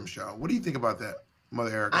ballroom show. What do you think about that, Mother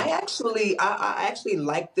Erica? I actually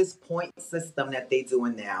like this point system that they're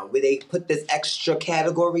doing now, where they put this extra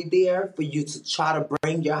category there for you to try to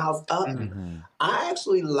bring your house up. I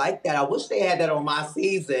actually like that. I wish they had that on my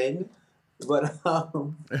season, but it's a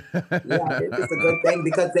good thing,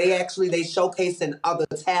 because they showcasing other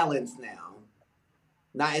talents now.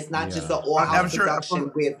 It's not just an all-house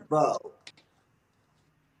production with Vogue.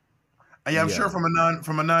 I'm sure from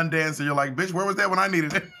a non-dancer, you're like, bitch, where was that when I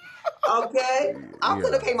needed it? Okay, I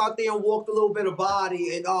could have came out there and walked a little bit of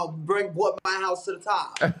body and brought my house to the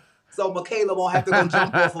top, so Michaela won't have to go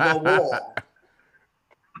jump off of a wall.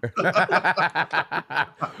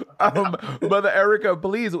 Mother Erica,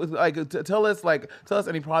 please, tell us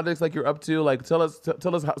any projects you're up to. Tell us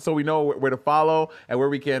so we know where to follow and where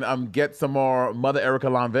we can get some more Mother Erica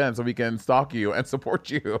Lanvin, so we can stalk you and support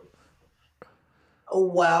you.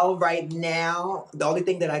 Well, right now, the only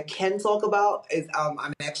thing that I can talk about is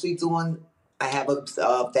I'm actually I have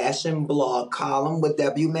a fashion blog column with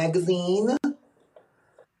W Magazine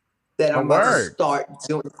that I'm about to start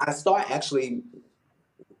doing. I start actually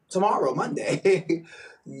tomorrow, Monday.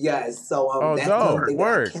 Yes, so that's something that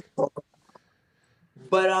I can't talk about.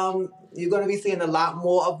 But you're going to be seeing a lot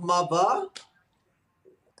more of Mother.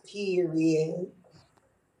 Period.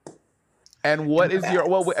 And what is your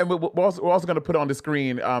and we're also going to put on the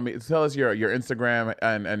screen. Tell us your Instagram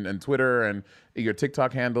and Twitter and your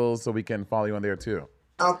TikTok handles, so we can follow you on there too.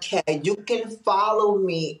 Okay, you can follow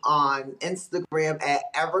me on Instagram at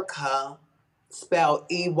Erica, spelled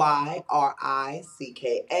EYRICKA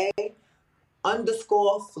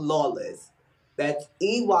 _flawless. That's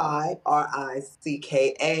EYRICKA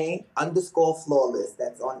 _flawless.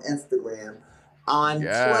 That's on Instagram. On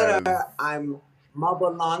Twitter, I'm Mother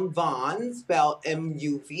Lanvin, spelled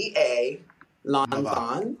MUVA,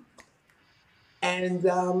 Lanvin. And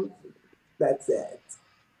that's it.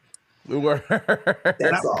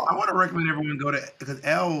 That's all. I want to recommend everyone go to, because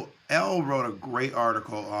Elle wrote a great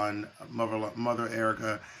article on Mother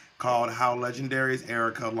Erica called How Legendary's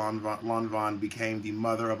Erica Lonvon Became the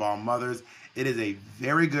Mother of All Mothers. It is a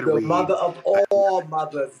very good read. The mother of all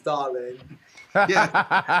mothers, darling. Yes.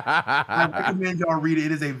 I recommend y'all read it.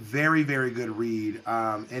 It is a very, very good read.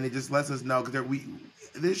 And it just lets us know, because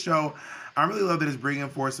this show, I really love that it's bringing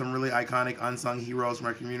forth some really iconic unsung heroes from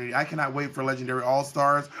our community. I cannot wait for Legendary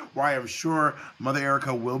All-Stars, where I am sure Mother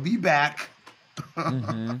Erica will be back.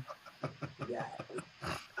 Mm-hmm. Yes.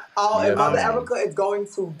 Oh, and Mother Erica is going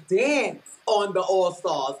to dance on the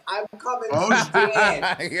All-Stars. I'm coming to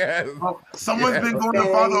dance. Yes. Someone's been going to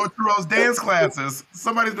Father Oturo's dance classes.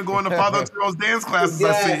 Somebody's been going to Father Oturo's dance classes,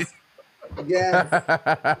 I see. Yes.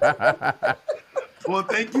 Well,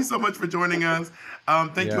 thank you so much for joining us.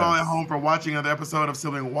 Thank you all at home for watching another episode of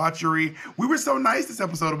Sibling Watchery. We were so nice this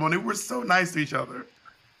episode, Monet. We were so nice to each other.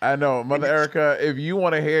 I know, Mother Erica. If you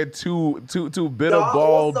want to hear two bitter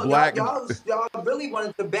ball black, y'all really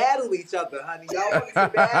wanted to battle each other, honey. Y'all wanted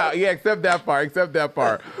to battle. Yeah, except that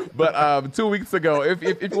part. But 2 weeks ago, if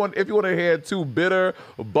you want to hear two bitter,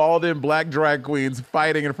 balding black drag queens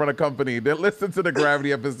fighting in front of company, then listen to the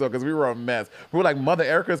Gravity episode, because we were a mess. We were like, Mother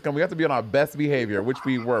Erica's coming. We have to be on our best behavior, which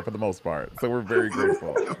we were for the most part. So we're very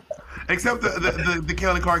grateful. Except the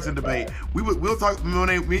Kelly Clarkson debate. We'll talk,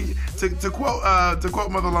 Monet. To quote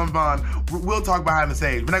Mother Lonvon, we'll talk behind the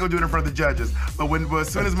stage. We're not gonna do it in front of the judges. But as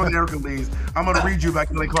soon as Mother Erica leaves, I'm gonna read you about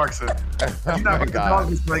Kelly Clarkson. You're not about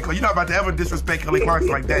you're not about to ever disrespect Kelly Clarkson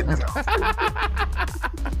like that.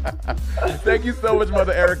 Thank you so much,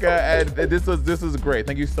 Mother Erica, and this was great.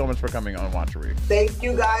 Thank you so much for coming on Watchery. Thank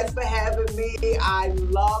you guys for having me. I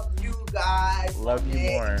love you guys. Love you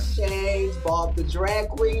more. Exchange, Bob the Drag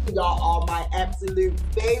Queen. Y'all are my absolute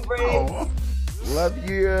favorites. Oh. Love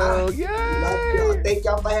you. Yay. Love y'all. Thank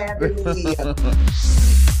y'all for having me.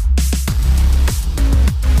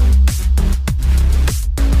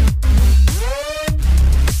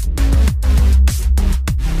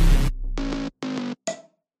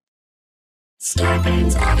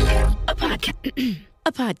 Starbane's Audio,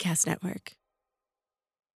 a podcast network.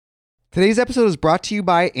 Today's episode is brought to you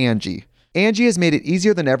by Angie. Angie has made it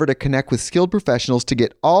easier than ever to connect with skilled professionals to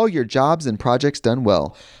get all your jobs and projects done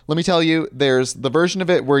well. Let me tell you, there's the version of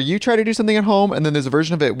it where you try to do something at home, and then there's a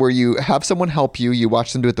version of it where you have someone help you, you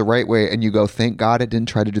watch them do it the right way, and you go, thank God I didn't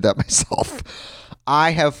try to do that myself.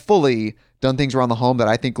 I have fully done things around the home that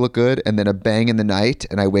I think look good, and then a bang in the night,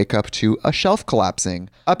 and I wake up to a shelf collapsing,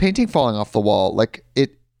 a painting falling off the wall.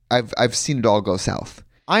 I've seen it all go south.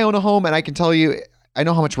 I own a home, and I can tell you, I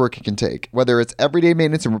know how much work it can take. Whether it's everyday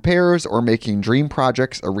maintenance and repairs or making dream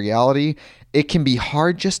projects a reality, it can be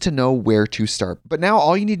hard just to know where to start. But now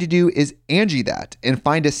all you need to do is Angie that and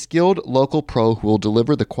find a skilled local pro who will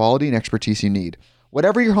deliver the quality and expertise you need.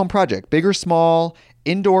 Whatever your home project, big or small,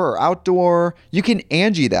 indoor or outdoor, you can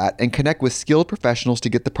Angie that and connect with skilled professionals to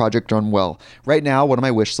get the project done well. Right now, one of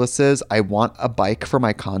my wish lists is I want a bike for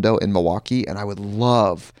my condo in Milwaukee, and I would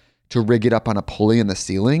love to rig it up on a pulley in the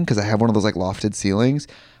ceiling because I have one of those like lofted ceilings,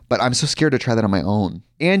 but I'm so scared to try that on my own.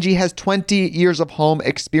 Angie has 20 years of home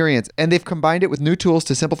experience, and they've combined it with new tools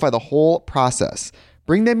to simplify the whole process.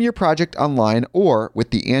 Bring them your project online or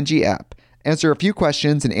with the Angie app. Answer a few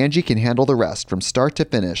questions and Angie can handle the rest from start to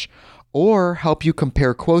finish, or help you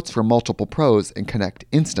compare quotes from multiple pros and connect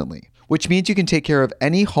instantly, which means you can take care of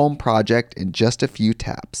any home project in just a few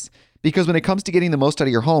taps. Because when it comes to getting the most out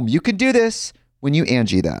of your home, you can do this when you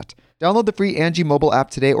Angie that. Download the free Angie mobile app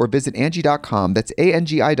today or visit Angie.com. That's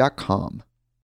ANGI.com.